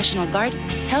Army National Guard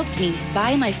helped me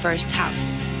buy my first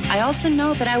house. I also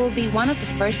know that I will be one of the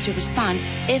first to respond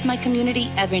if my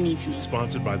community ever needs me.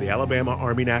 Sponsored by the Alabama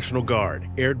Army National Guard.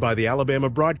 Aired by the Alabama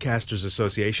Broadcasters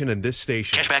Association and this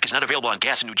station. Cashback is not available on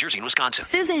gas in New Jersey and Wisconsin.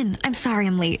 Susan, I'm sorry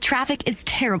I'm late. Traffic is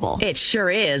terrible. It sure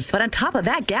is. But on top of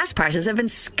that, gas prices have been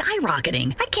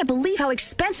skyrocketing. I can't believe how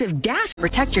expensive gas...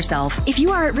 Protect yourself if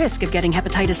you are at risk of getting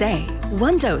hepatitis A.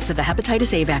 1 dose of the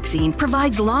hepatitis A vaccine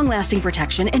provides long-lasting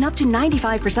protection in up to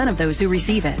 95% of those who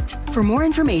receive it. For more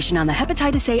information on the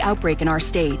hepatitis A outbreak in our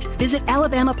state, visit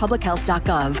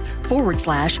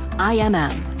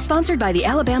alabamapublichealth.gov/IMM. Sponsored by the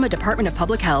Alabama Department of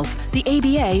Public Health, the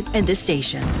ABA, and this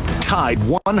station. Tide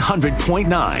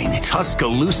 100.9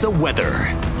 Tuscaloosa weather.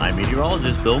 I'm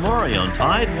meteorologist Bill Murray on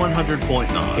Tide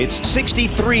 100.9. It's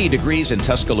 63 degrees in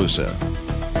Tuscaloosa.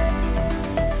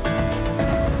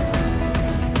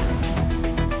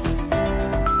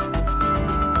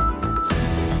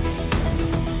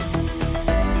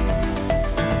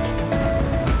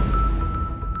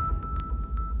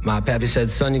 My pappy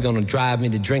said, son, you're gonna drive me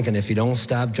to drinking if you don't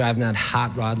stop driving that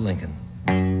hot rod Lincoln.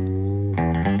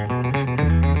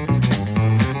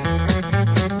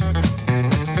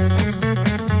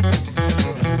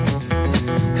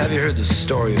 Have you heard the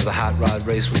story of the hot rod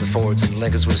race where the Fords and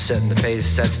Lincolns were setting the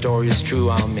pace? That story is true,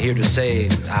 I'm here to say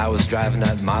I was driving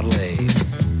that Model A.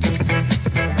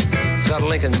 It's got a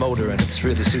Lincoln motor and it's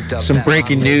really souped up. Some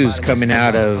breaking news coming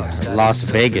out of Las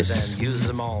Vegas. Uses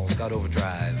them all, got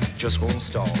overdrive. Just won't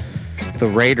stall. The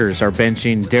Raiders are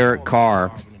benching Derek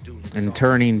Carr and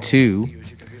turning to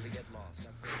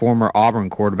former Auburn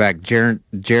quarterback Jarrett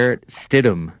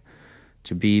Stidham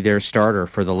to be their starter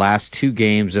for the last 2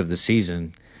 games of the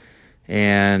season.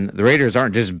 And the Raiders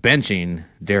aren't just benching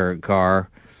Derek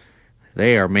Carr.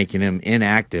 They are making him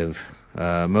inactive,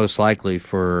 most likely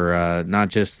for not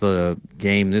just the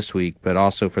game this week, but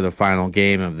also for the final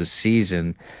game of the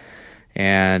season.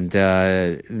 And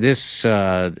this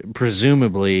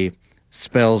presumably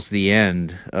spells the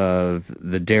end of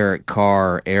the Derek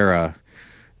Carr era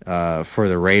for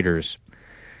the Raiders.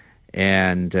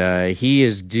 And he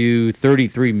is due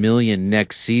 $33 million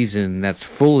next season. That's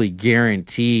fully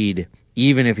guaranteed,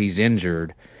 even if he's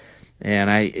injured.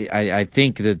 And I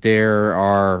think that there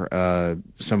are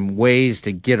some ways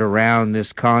to get around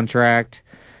this contract,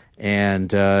 and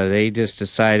they just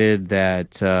decided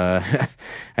that,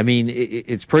 I mean,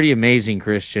 it's pretty amazing,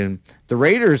 Christian. The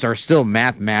Raiders are still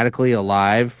mathematically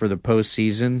alive for the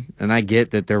postseason, and I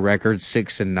get that their record's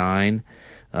 6-9,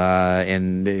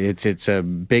 and it's a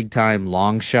big-time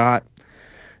long shot.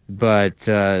 But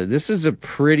this is a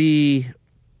pretty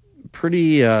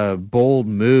bold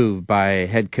move by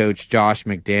head coach Josh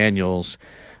McDaniels,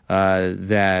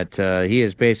 that he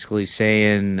is basically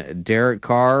saying, Derek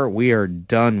Carr, we are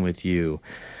done with you.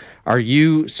 Are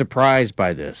you surprised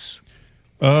by this?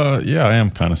 Yeah, I am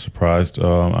kind of surprised.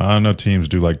 I know teams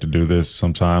do like to do this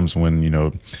sometimes when,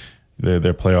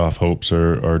 their playoff hopes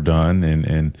are done,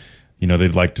 and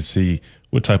they'd like to see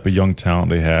what type of young talent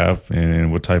they have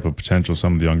and what type of potential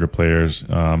some of the younger players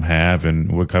have,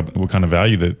 and what kind of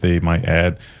value that they might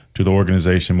add to the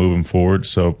organization moving forward.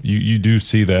 So you do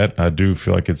see that. I do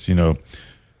feel like it's,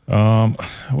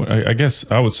 I guess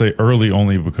I would say early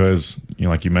only because,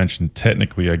 like you mentioned,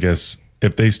 technically, I guess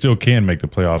if they still can make the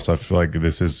playoffs, I feel like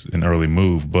this is an early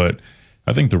move. But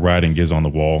I think the writing is on the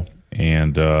wall,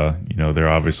 and, they're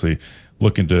obviously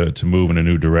looking to move in a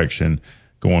new direction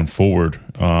going forward.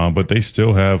 But they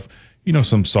still have,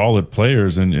 some solid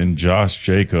players in Josh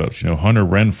Jacobs, Hunter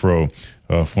Renfrow,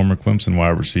 former Clemson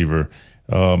wide receiver.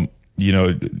 I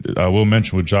will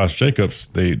mention with Josh Jacobs,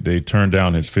 they turned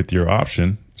down his 5th-year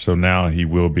option. So now he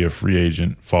will be a free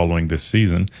agent following this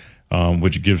season,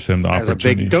 which gives him the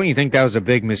opportunity. Don't you think that was a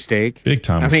big mistake? Big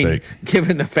time mistake.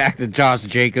 Given the fact that Josh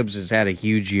Jacobs has had a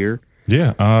huge year.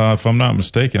 Yeah, if I'm not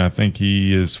mistaken, I think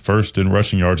he is first in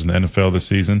rushing yards in the NFL this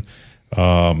season.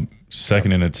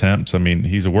 Second in attempts. I mean,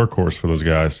 he's a workhorse for those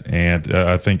guys. And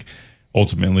I think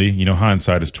ultimately,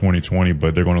 hindsight is 20/20,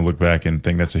 but they're going to look back and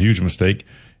think that's a huge mistake.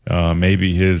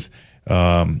 Maybe his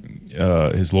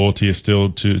loyalty is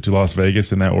still to Las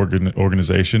Vegas and that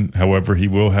organization. However, he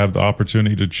will have the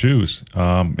opportunity to choose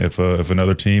if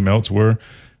another team elsewhere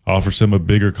offers him a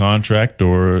bigger contract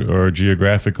or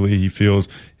geographically he feels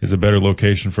is a better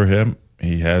location for him.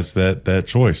 He has that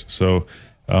choice. So,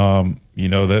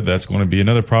 that's going to be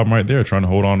another problem right there, trying to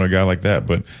hold on to a guy like that.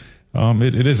 But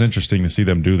it is interesting to see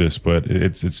them do this, but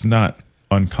it's not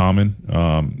uncommon.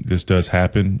 This does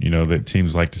happen, that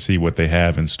teams like to see what they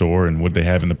have in store and what they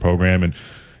have in the program and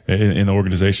in the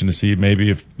organization to see maybe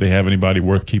if they have anybody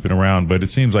worth keeping around. But it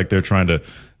seems like they're trying to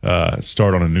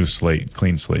start on a new slate,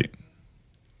 clean slate.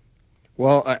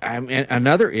 Well,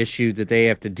 another issue that they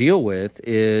have to deal with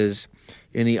is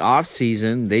in the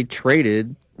offseason, they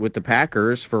traded with the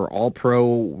Packers for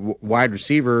all-pro wide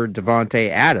receiver Devontae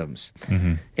Adams.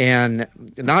 Mm-hmm. And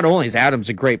not only is Adams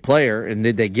a great player, and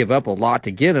did they give up a lot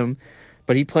to get him,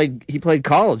 but he played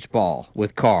college ball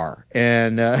with Carr,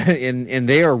 and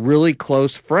they are really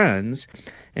close friends.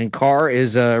 And Carr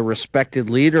is a respected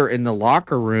leader in the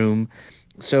locker room.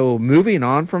 So moving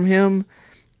on from him,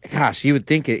 gosh, you would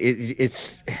think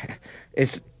it's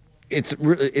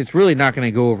really not going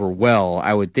to go over well,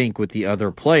 I would think, with the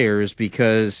other players,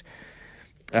 because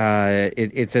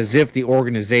it's as if the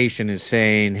organization is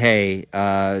saying, hey,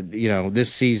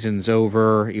 this season's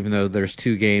over, even though there's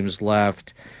 2 games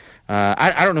left.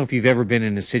 I don't know if you've ever been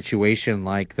in a situation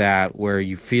like that where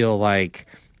you feel like,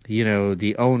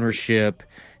 the ownership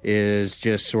is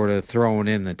just sort of throwing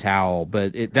in the towel,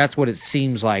 but that's what it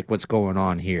seems like what's going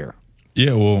on here.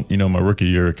 Yeah, well, my rookie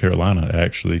year at Carolina,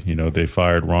 actually, they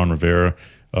fired Ron Rivera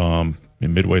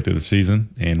midway through the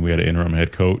season, and we had an interim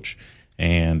head coach,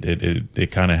 and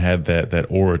it kind of had that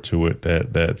aura to it,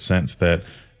 that sense that,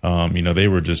 they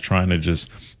were just trying to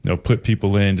put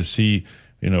people in to see,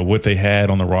 what they had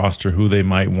on the roster, who they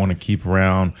might want to keep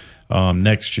around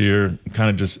next year, kind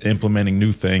of just implementing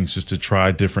new things just to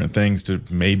try different things to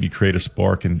maybe create a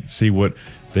spark and see what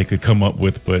they could come up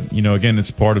with. But, again, it's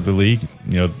part of the league.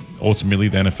 Ultimately,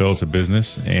 the NFL is a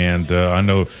business, and I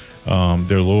know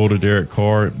they're loyal to Derek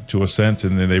Carr to a sense,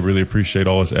 and then they really appreciate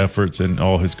all his efforts and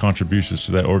all his contributions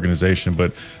to that organization.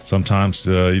 But sometimes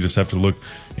you just have to look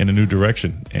in a new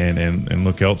direction and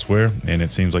look elsewhere, and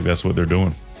it seems like that's what they're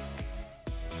doing.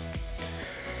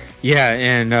 Yeah,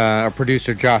 and our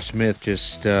producer Josh Smith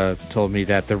just told me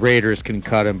that the Raiders can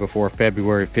cut him before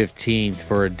February 15th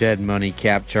for a dead money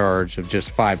cap charge of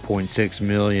just $5.6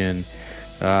 million,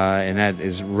 and that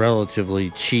is relatively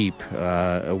cheap,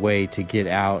 a way to get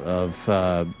out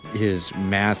of his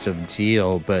massive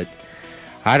deal. But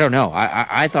I don't know.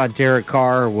 I thought Derek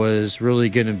Carr was really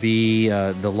going to be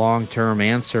the long-term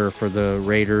answer for the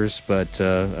Raiders, but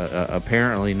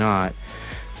apparently not.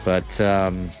 But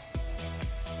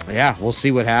yeah, we'll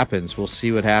see what happens.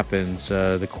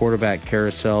 The quarterback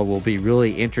carousel will be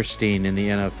really interesting in the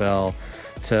NFL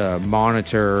to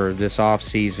monitor this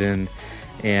offseason.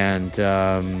 And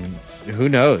who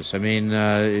knows? I mean,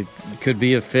 it could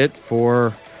be a fit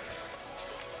for,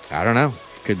 I don't know.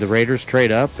 Could the Raiders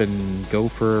trade up and go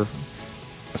for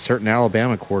a certain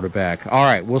Alabama quarterback? All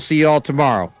right, we'll see you all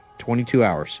tomorrow, 22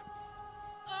 hours.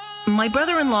 My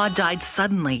brother-in-law died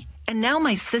suddenly, and now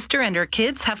my sister and her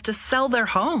kids have to sell their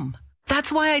home.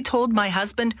 That's why I told my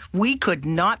husband we could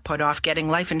not put off getting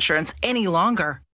life insurance any longer.